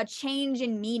was a change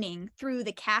in meaning through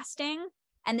the casting,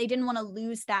 and they didn't want to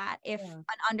lose that if an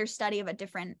understudy of a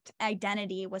different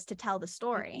identity was to tell the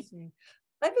story.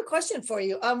 I have a question for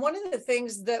you. One of the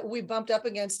things that we bumped up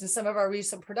against in some of our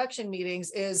recent production meetings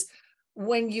is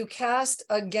when you cast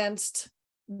against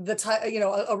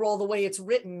a role the way it's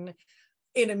written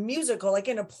in a musical, like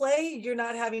in a play, you're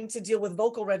not having to deal with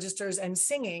vocal registers and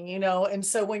singing, and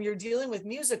so when you're dealing with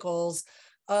musicals,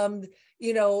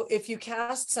 if you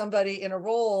cast somebody in a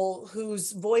role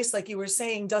whose voice, like you were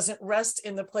saying, doesn't rest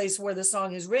in the place where the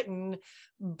song is written,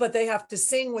 but they have to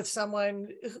sing with someone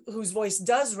whose voice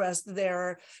does rest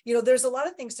there, there's a lot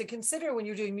of things to consider when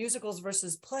you're doing musicals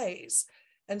versus plays.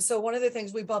 And so one of the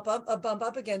things we bump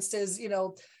up against is,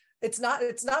 it's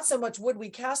not so much would we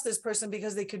cast this person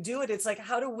because they could do it. It's like,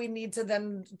 how do we need to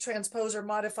then transpose or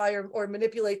modify or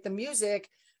manipulate the music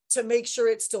to make sure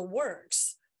it still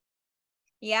works?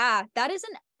 Yeah, that is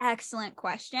an excellent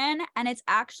question. And it's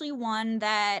actually one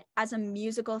that, as a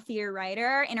musical theater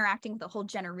writer, interacting with a whole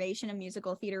generation of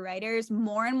musical theater writers,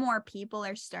 more and more people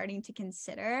are starting to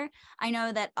consider. I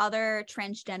know that other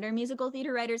transgender musical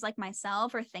theater writers like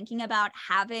myself are thinking about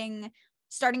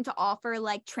starting to offer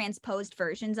like transposed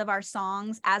versions of our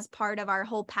songs as part of our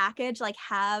whole package, like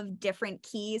have different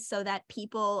keys so that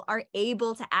people are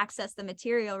able to access the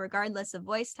material regardless of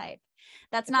voice type.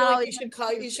 That's not always.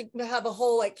 You should have a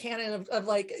whole like canon of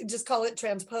like, just call it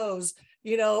transpose,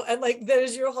 and like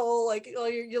there's your whole like,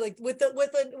 you're like with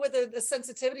a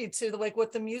sensitivity to the like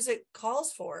what the music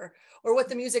calls for or what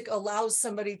the music allows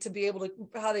somebody to be able to,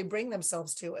 how they bring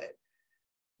themselves to it.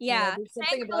 Yeah, there's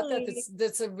something about that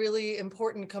that's a really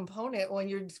important component when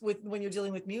you're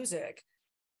dealing with music.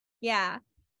 Yeah,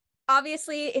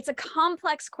 obviously it's a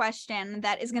complex question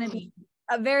that is going to be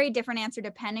a very different answer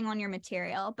depending on your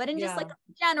material, but in just like a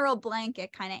general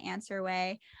blanket kind of answer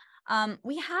way,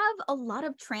 we have a lot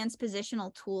of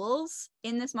transpositional tools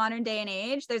in this modern day and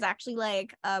age. There's actually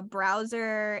like a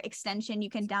browser extension you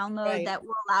can download that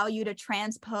will allow you to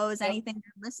transpose anything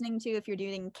you're listening to if you're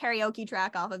doing karaoke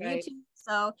track off of YouTube.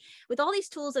 So with all these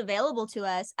tools available to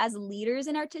us as leaders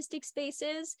in artistic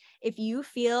spaces, if you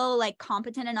feel like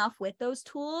competent enough with those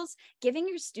tools, giving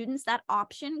your students that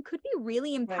option could be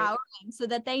really empowering so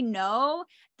that they know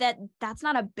that that's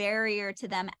not a barrier to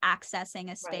them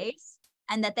accessing a space.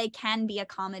 And that they can be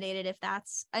accommodated if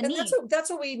that's a need. That's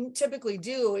what we typically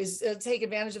do is take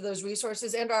advantage of those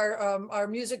resources. And our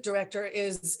music director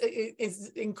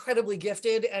is incredibly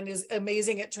gifted and is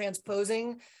amazing at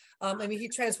transposing. He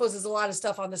transposes a lot of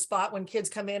stuff on the spot when kids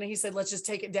come in, and he said, let's just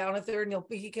take it down a third,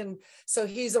 and so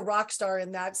he's a rock star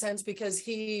in that sense because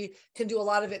he can do a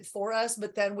lot of it for us,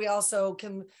 but then we also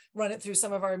can run it through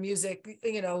some of our music,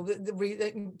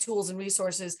 the tools and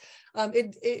resources.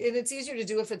 It's easier to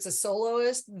do if it's a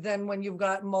soloist than when you've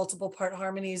got multiple part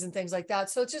harmonies and things like that.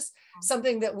 So it's just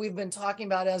something that we've been talking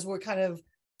about as we're kind of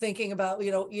thinking about,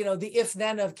 the if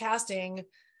then of casting,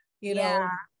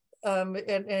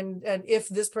 and if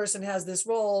this person has this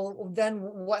role, then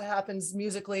what happens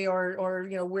musically, or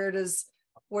where does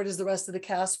the rest of the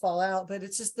cast fall out? But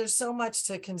it's just, there's so much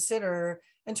to consider,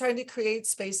 and trying to create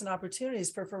space and opportunities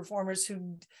for performers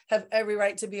who have every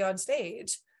right to be on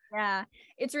stage. Yeah,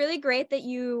 it's really great that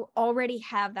you already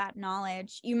have that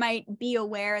knowledge. You might be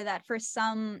aware that for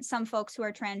some folks who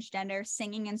are transgender,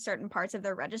 singing in certain parts of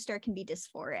their register can be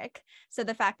dysphoric. So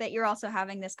the fact that you're also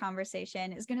having this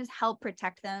conversation is going to help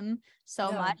protect them so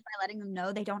much by letting them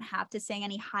know they don't have to sing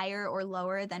any higher or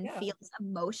lower than feels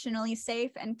emotionally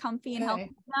safe and comfy and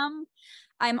helping them.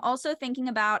 I'm also thinking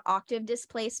about octave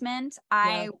displacement.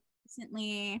 I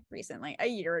recently, a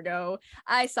year ago,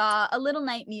 I saw A Little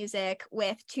Night Music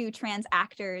with 2 trans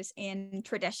actors in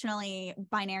traditionally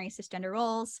binary cisgender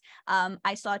roles.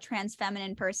 I saw a trans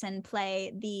feminine person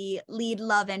play the lead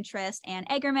love interest, Anne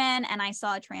Egerman, and I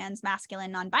saw a trans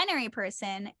masculine non-binary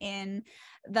person in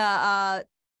the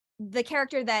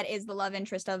character that is the love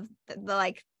interest of the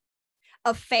like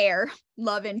affair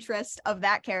love interest of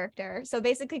that character. So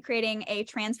basically creating a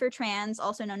trans for trans,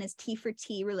 also known as T for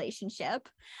T relationship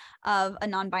of a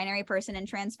non-binary person and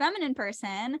trans feminine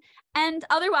person. And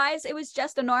otherwise it was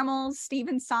just a normal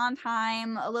Stephen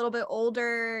Sondheim, a little bit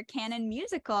older canon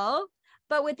musical,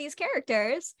 but with these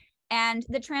characters. And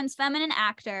the trans feminine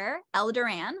actor, Elle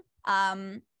Duran,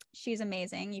 she's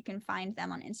amazing. You can find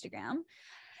them on Instagram.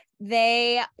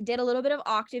 They did a little bit of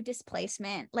octave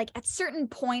displacement. Like at certain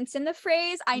points in the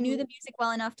phrase, I knew the music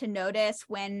well enough to notice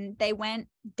when they went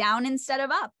down instead of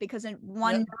up, because in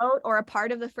one note or a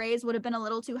part of the phrase would have been a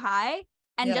little too high.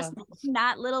 And just making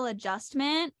that little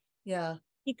adjustment,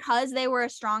 because they were a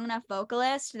strong enough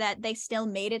vocalist that they still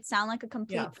made it sound like a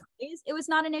complete phrase, it was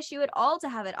not an issue at all to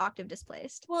have it octave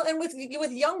displaced. Well, and with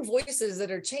young voices that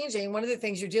are changing, one of the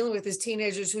things you're dealing with is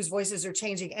teenagers whose voices are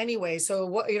changing anyway. So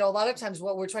what, a lot of times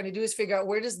what we're trying to do is figure out,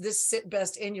 where does this sit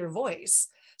best in your voice?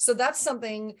 So that's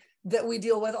something that we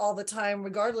deal with all the time,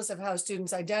 regardless of how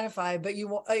students identify. But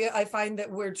I find that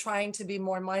we're trying to be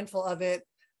more mindful of it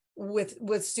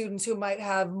with students who might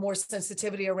have more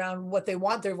sensitivity around what they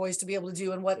want their voice to be able to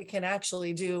do and what it can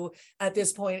actually do at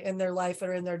this point in their life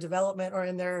or in their development or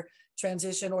in their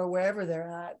transition or wherever they're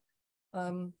at.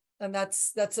 And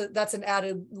that's an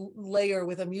added layer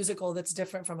with a musical that's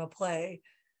different from a play.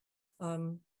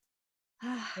 I'm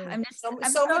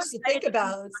so much to think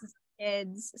about.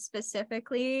 Kids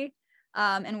specifically,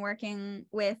 and working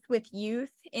with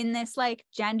youth in this like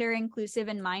gender inclusive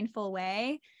and mindful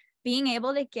way. Being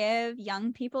able to give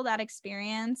young people that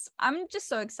experience, I'm just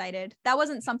so excited. That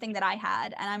wasn't something that I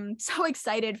had, and I'm so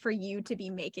excited for you to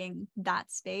be making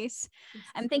that space.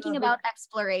 I'm thinking about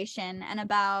exploration and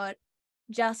about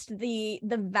just the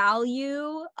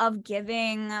value of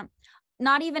giving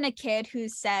not even a kid who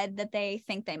said that they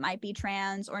think they might be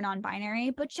trans or non-binary,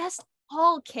 but just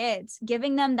all kids,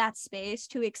 giving them that space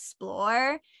to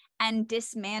explore and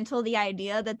dismantle the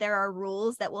idea that there are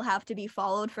rules that will have to be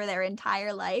followed for their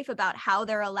entire life about how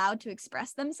they're allowed to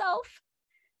express themselves.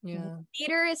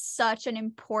 Theater is such an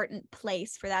important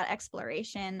place for that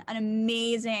exploration, an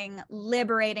amazing,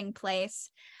 liberating place.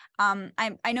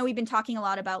 I know we've been talking a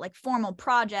lot about like formal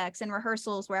projects and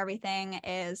rehearsals where everything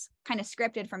is kind of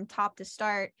scripted from top to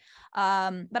start.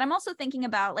 But I'm also thinking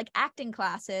about like acting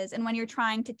classes and when you're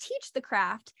trying to teach the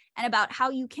craft and about how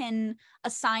you can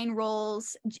assign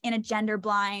roles in a gender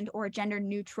blind or a gender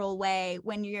neutral way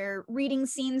when you're reading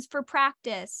scenes for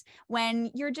practice, when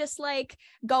you're just like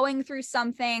going through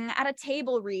something at a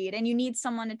table read and you need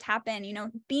someone to tap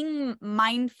in, being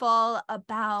mindful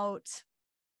about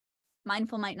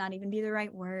mindful might not even be the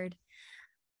right word.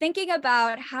 Thinking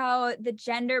about how the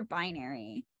gender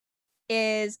binary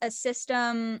is a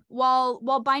system, while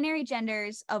binary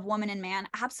genders of woman and man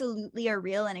absolutely are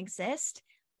real and exist,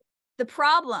 the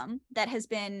problem that has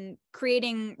been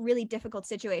creating really difficult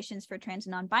situations for trans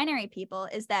and non-binary people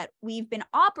is that we've been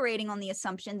operating on the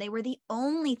assumption they were the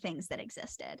only things that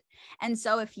existed. And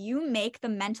so if you make the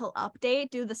mental update,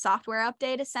 do the software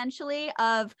update essentially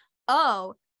of,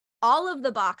 all of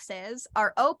the boxes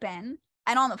are open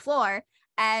and on the floor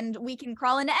and we can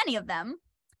crawl into any of them.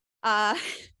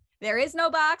 There is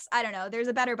no box. I don't know. There's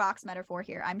a better box metaphor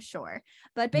here, I'm sure.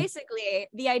 But basically,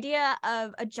 the idea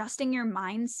of adjusting your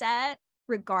mindset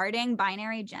regarding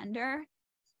binary gender,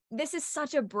 this is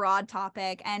such a broad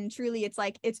topic, and truly it's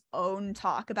like its own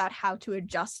talk about how to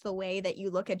adjust the way that you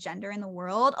look at gender in the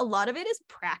world. A lot of it is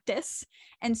practice.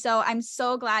 And so I'm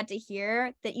so glad to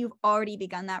hear that you've already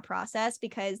begun that process,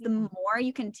 because the more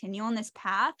you continue on this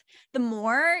path, the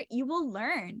more you will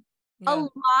learn. A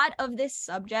lot of this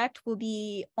subject will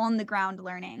be on the ground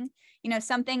learning.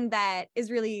 Something that is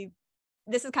really,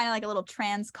 this is kind of like a little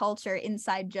trans culture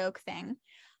inside joke thing.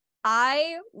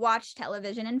 I watch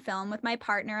television and film with my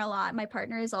partner a lot. My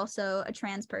partner is also a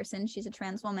trans person. She's a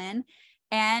trans woman.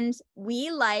 And we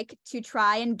like to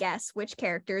try and guess which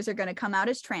characters are going to come out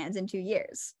as trans in 2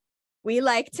 years. We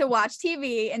like to watch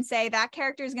TV and say that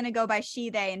character is going to go by she,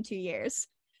 they in 2 years.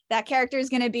 That character is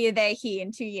going to be they, he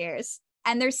in 2 years.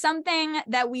 And there's something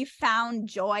that we found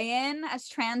joy in as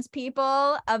trans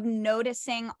people of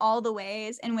noticing all the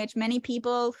ways in which many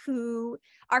people who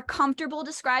are comfortable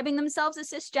describing themselves as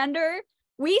cisgender,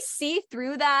 we see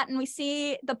through that and we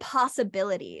see the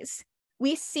possibilities.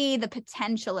 We see the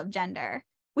potential of gender.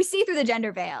 We see through the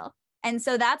gender veil. And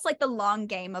so that's like the long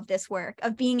game of this work,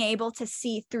 of being able to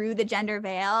see through the gender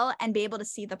veil and be able to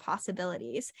see the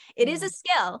possibilities. It is a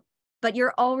skill, but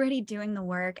you're already doing the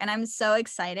work. And I'm so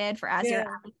excited for, as your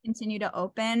eyes continue to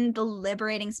open, the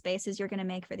liberating spaces you're going to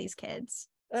make for these kids.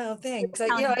 Oh, thanks.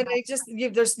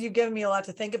 You've given me a lot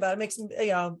to think about. It makes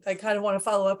me, I kind of want to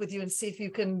follow up with you and see if you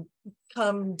can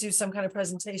come do some kind of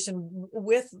presentation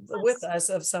with us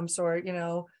of some sort,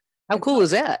 How cool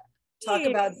is that?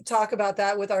 Talk about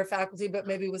that with our faculty, but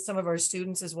maybe with some of our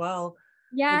students as well.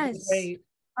 Yes.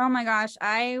 Oh my gosh.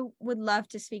 I would love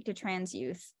to speak to trans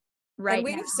youth right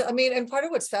now. And part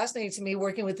of what's fascinating to me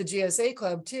working with the GSA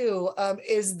Club too,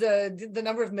 is the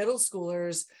number of middle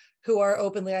schoolers who are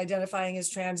openly identifying as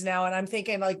trans now. And I'm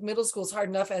thinking, like, middle school is hard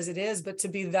enough as it is, but to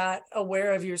be that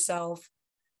aware of yourself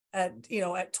at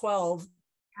 12,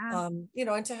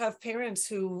 and to have parents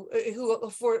who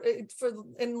for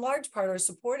in large part are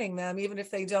supporting them, even if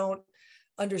they don't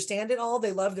understand it all.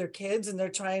 They love their kids and they're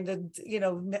trying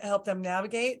to, help them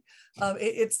navigate.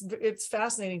 It's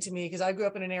fascinating to me because I grew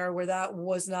up in an era where that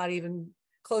was not even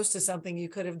close to something you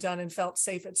could have done and felt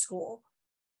safe at school,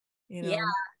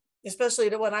 especially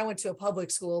when I went to a public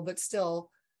school, but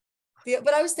still.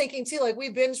 But I was thinking too, like, we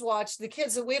binge watched the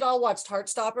kids, and we'd all watched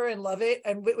Heartstopper and love it.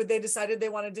 And they decided they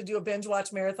wanted to do a binge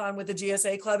watch marathon with the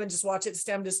GSA Club and just watch it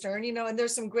stem to stern, and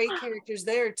there's some great characters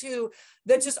there too,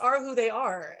 that just are who they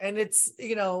are. And it's,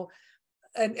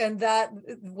 and that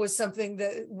was something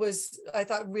that was, I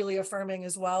thought, really affirming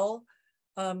as well.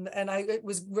 And it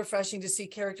was refreshing to see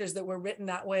characters that were written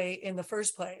that way in the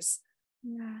first place.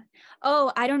 Yeah.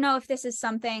 Oh, I don't know if this is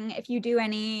something, if you do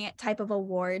any type of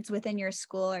awards within your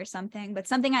school or something, but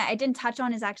something I didn't touch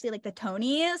on is actually like the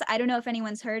Tonys. I don't know if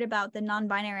anyone's heard about the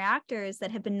non-binary actors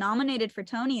that have been nominated for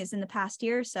Tonys in the past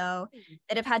year or so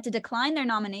that have had to decline their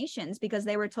nominations because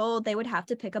they were told they would have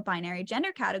to pick a binary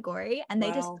gender category, and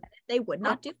they decided they would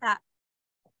not do that.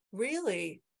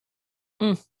 Really?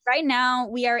 Right now,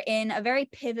 we are in a very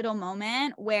pivotal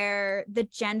moment where the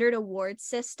gendered award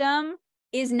system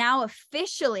is now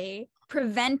officially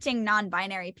preventing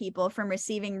non-binary people from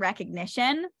receiving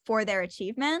recognition for their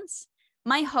achievements.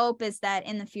 My hope is that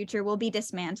in the future, we'll be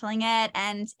dismantling it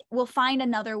and we'll find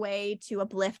another way to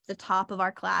uplift the top of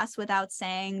our class without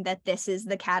saying that this is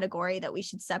the category that we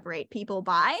should separate people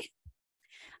by.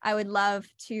 I would love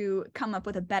to come up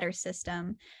with a better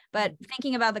system. But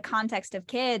thinking about the context of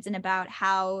kids and about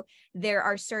how there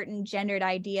are certain gendered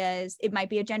ideas, it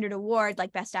might be a gendered award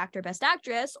like Best Actor, Best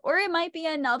Actress, or it might be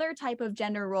another type of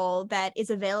gender role that is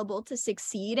available to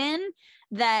succeed in,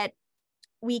 that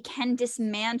we can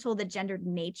dismantle the gendered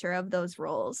nature of those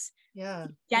roles. Yeah.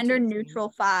 Gender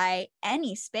neutralify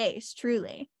any space,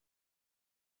 truly.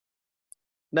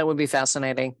 That would be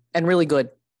fascinating and really good.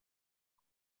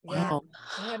 Yeah, wow.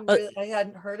 I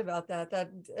hadn't heard about that.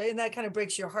 And that kind of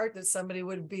breaks your heart that somebody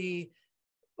would be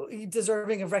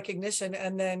deserving of recognition,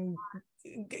 and then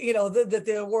that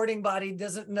the awarding body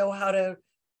doesn't know how to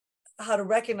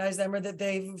recognize them, or that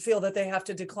they feel that they have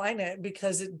to decline it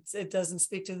because it doesn't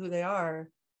speak to who they are.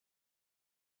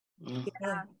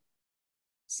 Yeah.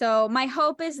 So my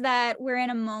hope is that we're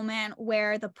in a moment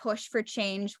where the push for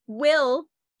change will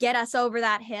get us over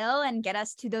that hill and get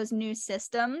us to those new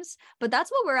systems. But that's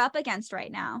what we're up against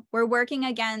right now. We're working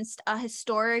against a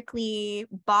historically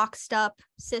boxed up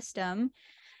system.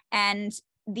 And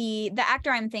the actor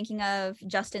I'm thinking of,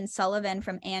 Justin Sullivan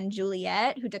from Anne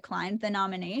Juliet, who declined the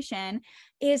nomination,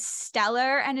 is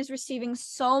stellar and is receiving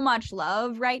so much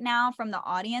love right now from the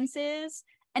audiences.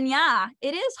 And yeah,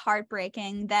 it is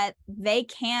heartbreaking that they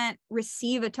can't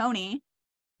receive a Tony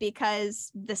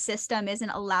because the system isn't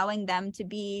allowing them to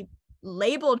be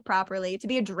labeled properly, to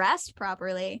be addressed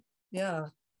properly. Yeah.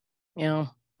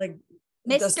 Like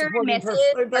Mr.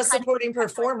 Mrs. Best supporting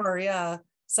performer. Yeah.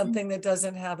 Something that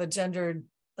doesn't have a gendered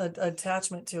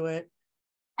attachment to it.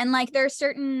 And like there are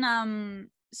certain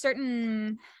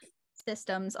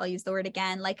systems, I'll use the word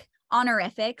again, like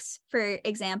honorifics, for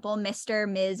example, Mr.,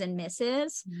 Ms., and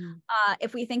Mrs.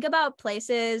 If we think about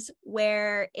places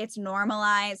where it's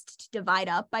normalized to divide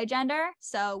up by gender,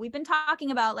 so we've been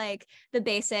talking about like the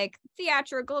basic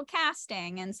theatrical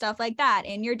casting and stuff like that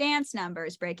in your dance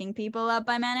numbers, breaking people up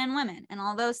by men and women and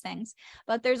all those things.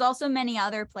 But there's also many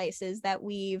other places that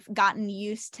we've gotten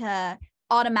used to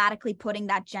automatically putting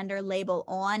that gender label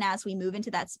on as we move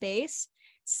into that space.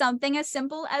 Something as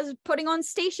simple as putting on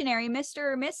stationary Mr.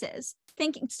 or Mrs.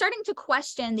 Starting to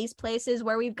question these places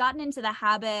where we've gotten into the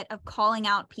habit of calling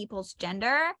out people's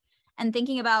gender and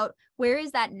thinking about where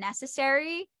is that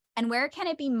necessary and where can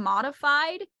it be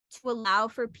modified to allow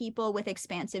for people with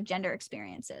expansive gender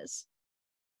experiences.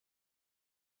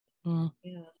 Yeah.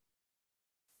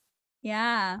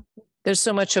 Yeah. There's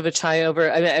so much of a tie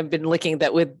over. I've been looking at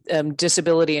that with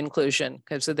disability inclusion,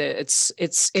 because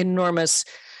it's enormous.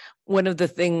 One of the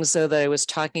things that I was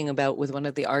talking about with one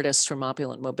of the artists from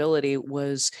Opulent Mobility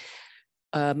was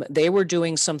they were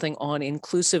doing something on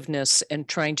inclusiveness and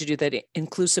trying to do that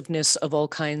inclusiveness of all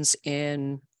kinds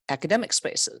in academic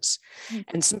spaces.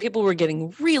 And some people were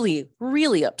getting really,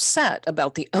 really upset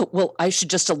about well, I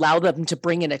should just allow them to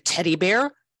bring in a teddy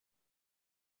bear.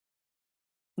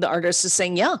 The artist is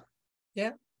saying, yeah.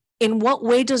 In what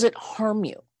way does it harm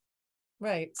you?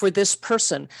 Right. For this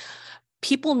person,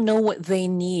 people know what they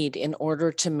need in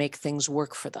order to make things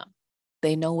work for them.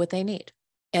 They know what they need.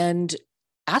 And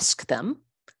ask them,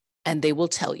 and they will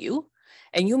tell you.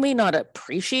 And you may not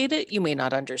appreciate it. You may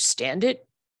not understand it.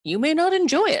 You may not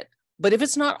enjoy it. But if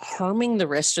it's not harming the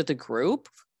rest of the group,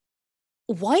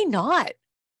 why not?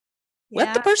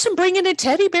 Let the person bring in a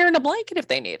teddy bear and a blanket if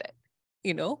they need it.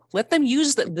 Let them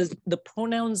use the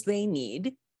pronouns they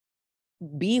need,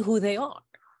 be who they are.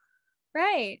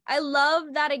 Right. I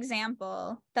love that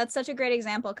example. That's such a great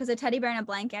example, because a teddy bear and a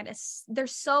blanket they're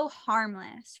so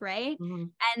harmless, right? Mm-hmm.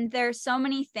 And there's so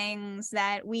many things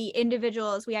that we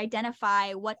individuals, we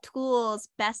identify what tools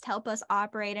best help us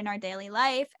operate in our daily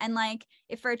life. And like,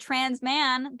 if for a trans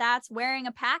man, that's wearing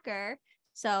a packer.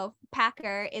 So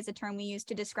packer is a term we use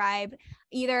to describe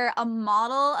either a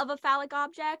model of a phallic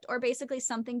object or basically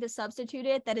something to substitute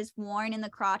it that is worn in the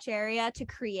crotch area to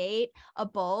create a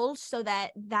bulge so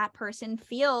that that person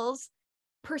feels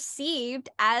perceived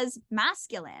as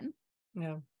masculine.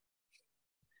 Yeah.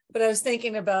 But I was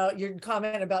thinking about your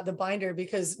comment about the binder,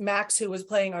 because Max, who was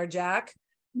playing our Jack,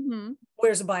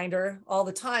 wears a binder all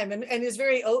the time and is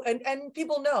very and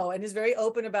people know, and is very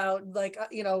open about like,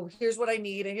 here's what I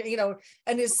need, and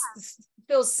and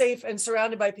feels safe and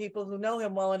surrounded by people who know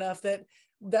him well enough that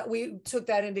we took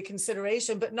that into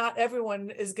consideration. But not everyone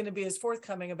is going to be as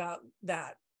forthcoming about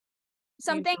that.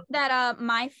 Something that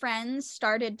my friends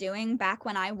started doing back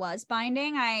when I was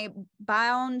binding, I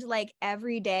bound like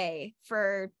every day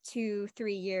for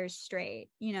 2-3 years straight,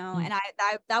 and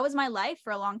that was my life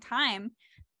for a long time.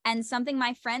 And something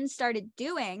my friends started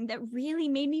doing that really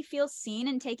made me feel seen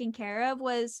and taken care of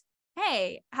was,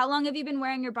 hey, how long have you been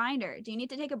wearing your binder? Do you need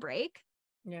to take a break?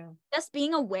 Yeah. Just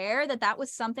being aware that that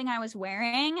was something I was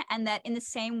wearing, and that in the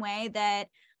same way that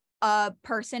a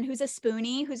person who's a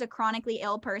spoonie, who's a chronically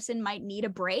ill person, might need a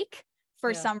break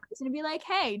for some reason, to be like,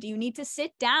 hey, do you need to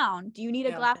sit down? Do you need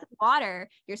a glass of water?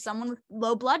 You're someone with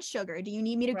low blood sugar. Do you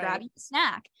need me to grab you a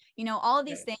snack? All of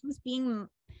these things,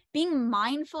 being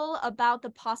mindful about the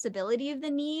possibility of the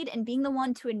need and being the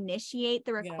one to initiate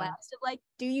the request of like,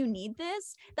 do you need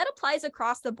this? That applies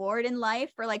across the board in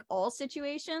life for like all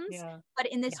situations. But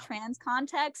in this trans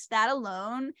context, that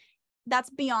alone, that's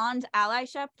beyond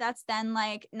allyship. That's then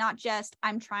like, not just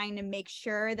I'm trying to make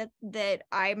sure that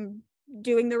I'm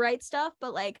doing the right stuff,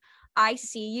 but like, I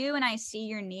see you and I see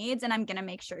your needs, and I'm going to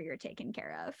make sure you're taken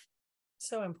care of.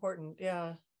 So important.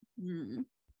 Yeah.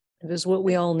 It is what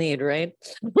we all need, right?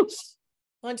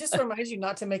 Well, it just reminds you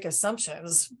not to make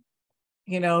assumptions,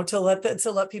 to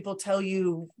let people tell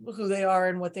you who they are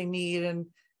and what they need. And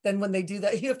then when they do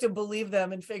that, you have to believe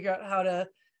them and figure out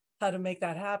how to make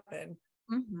that happen.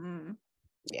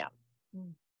 Yeah.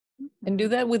 And do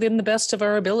that within the best of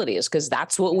our abilities, because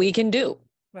that's what we can do.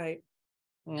 Right.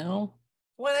 Well,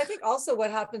 I think also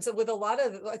what happens with a lot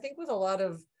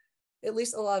of at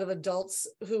least a lot of adults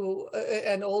who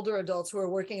and older adults who are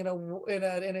working in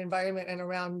an environment and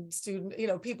around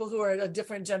student, people who are a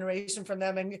different generation from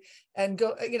them, and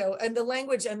go, and the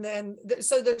language,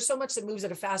 so there's so much that moves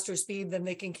at a faster speed than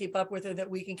they can keep up with, or that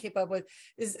we can keep up with,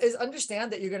 is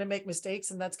understand that you're going to make mistakes,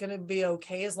 and that's going to be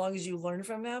okay as long as you learn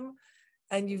from them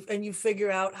and you figure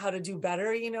out how to do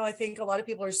better. I think a lot of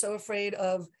people are so afraid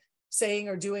of saying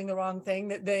or doing the wrong thing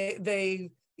that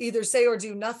they either say or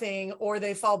do nothing, or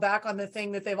they fall back on the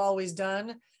thing that they've always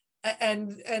done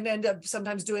and end up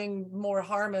sometimes doing more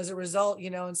harm as a result,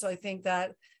 And so I think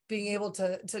that being able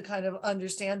to kind of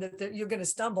understand that you're going to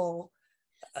stumble,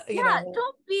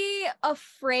 don't be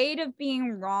afraid of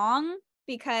being wrong,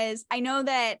 because I know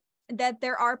that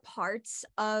there are parts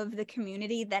of the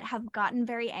community that have gotten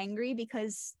very angry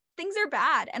because things are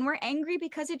bad, and we're angry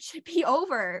because it should be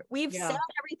over. We've said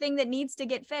everything that needs to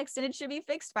get fixed, and it should be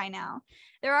fixed by now.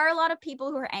 There are a lot of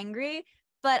people who are angry,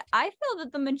 but I feel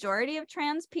that the majority of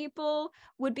trans people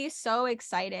would be so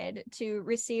excited to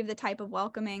receive the type of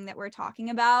welcoming that we're talking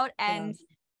about. And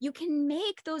you can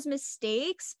make those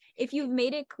mistakes if you've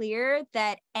made it clear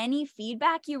that any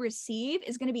feedback you receive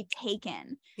is going to be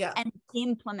taken and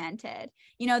implemented.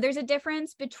 There's a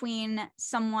difference between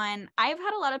I've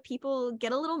had a lot of people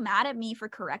get a little mad at me for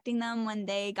correcting them when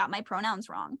they got my pronouns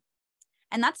wrong.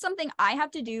 And that's something I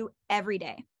have to do every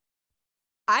day.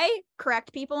 I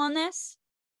correct people on this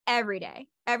every day.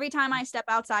 Every time I step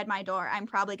outside my door, I'm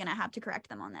probably going to have to correct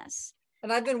them on this.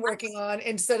 And I've been working on,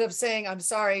 instead of saying, I'm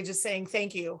sorry, just saying,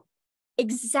 thank you.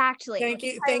 Exactly. Thank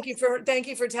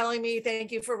you for telling me,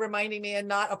 thank you for reminding me, and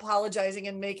not apologizing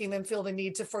and making them feel the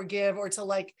need to forgive or to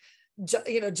like,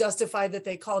 justify that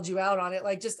they called you out on it.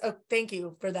 Like, just thank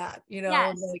you for that.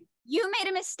 Yes. Like, you made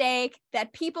a mistake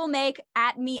that people make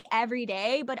at me every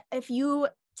day. But if you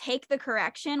take the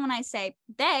correction when I say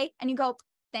they, and you go,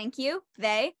 thank you,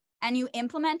 they, and you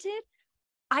implement it,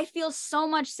 I feel so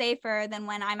much safer than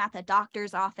when I'm at the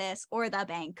doctor's office or the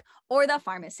bank or the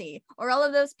pharmacy or all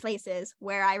of those places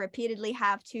where I repeatedly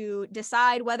have to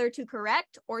decide whether to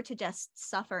correct or to just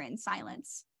suffer in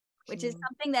silence, which is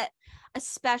something that,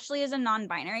 especially as a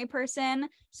non-binary person,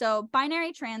 so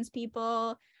binary trans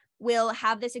people will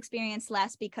have this experience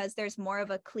less because there's more of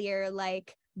a clear,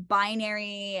 like,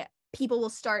 binary. People will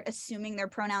start assuming their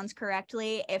pronouns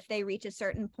correctly if they reach a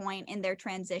certain point in their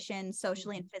transition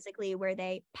socially and physically where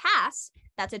they pass.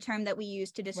 That's a term that we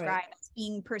use to describe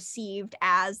being perceived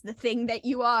as the thing that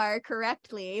you are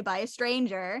correctly by a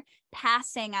stranger,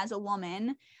 passing as a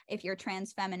woman if you're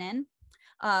trans feminine,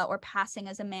 or passing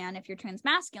as a man if you're trans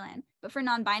masculine. But for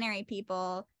non-binary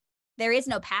people, there is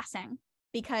no passing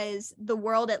because the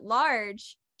world at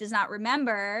large does not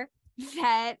remember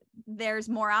that there's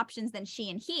more options than she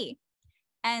and he.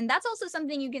 And that's also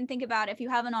something you can think about if you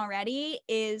haven't already,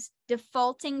 is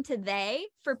defaulting to they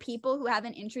for people who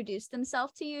haven't introduced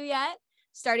themselves to you yet,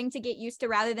 starting to get used to,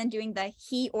 rather than doing the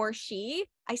he or she.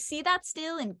 I see that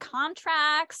still in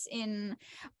contracts, in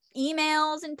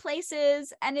emails and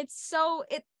places, and it's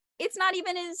not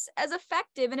even as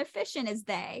effective and efficient as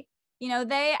they.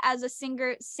 They as a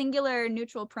singular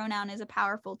neutral pronoun is a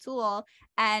powerful tool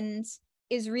and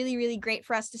is really, really great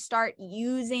for us to start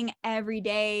using every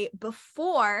day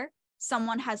before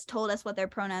someone has told us what their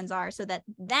pronouns are, so that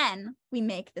then we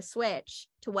make the switch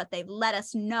to what they've let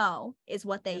us know is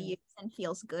what they use and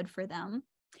feels good for them.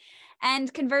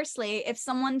 And conversely, if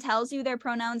someone tells you their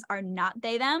pronouns are not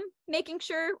they, them, making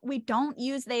sure we don't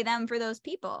use they, them for those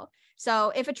people.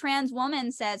 So if a trans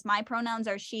woman says my pronouns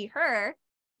are she, her,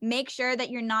 make sure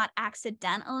that you're not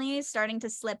accidentally starting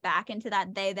to slip back into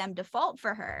that they, them default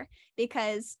for her,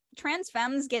 because trans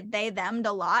femmes get they, them'd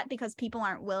a lot because people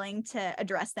aren't willing to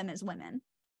address them as women.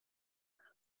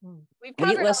 We've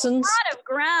covered a lot of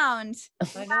ground.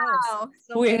 I know.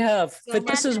 Wow. We have, so but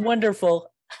much. this is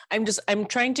wonderful. I'm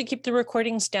trying to keep the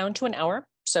recordings down to an hour.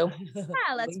 So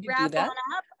yeah, let's wrap on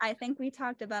up. I think we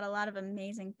talked about a lot of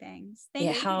amazing things.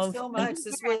 Thank you so much.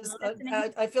 This was,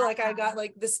 I feel like I got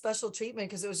like this special treatment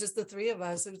because it was just the three of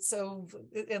us. It's so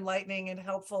enlightening and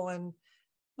helpful, and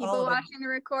people watching the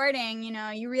recording,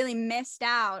 you really missed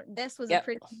out. This was a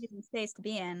pretty amazing space to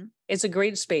be in. It's a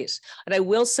great space. And I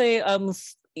will say,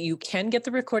 you can get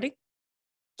the recording,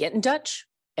 get in touch,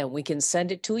 and we can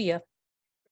send it to you.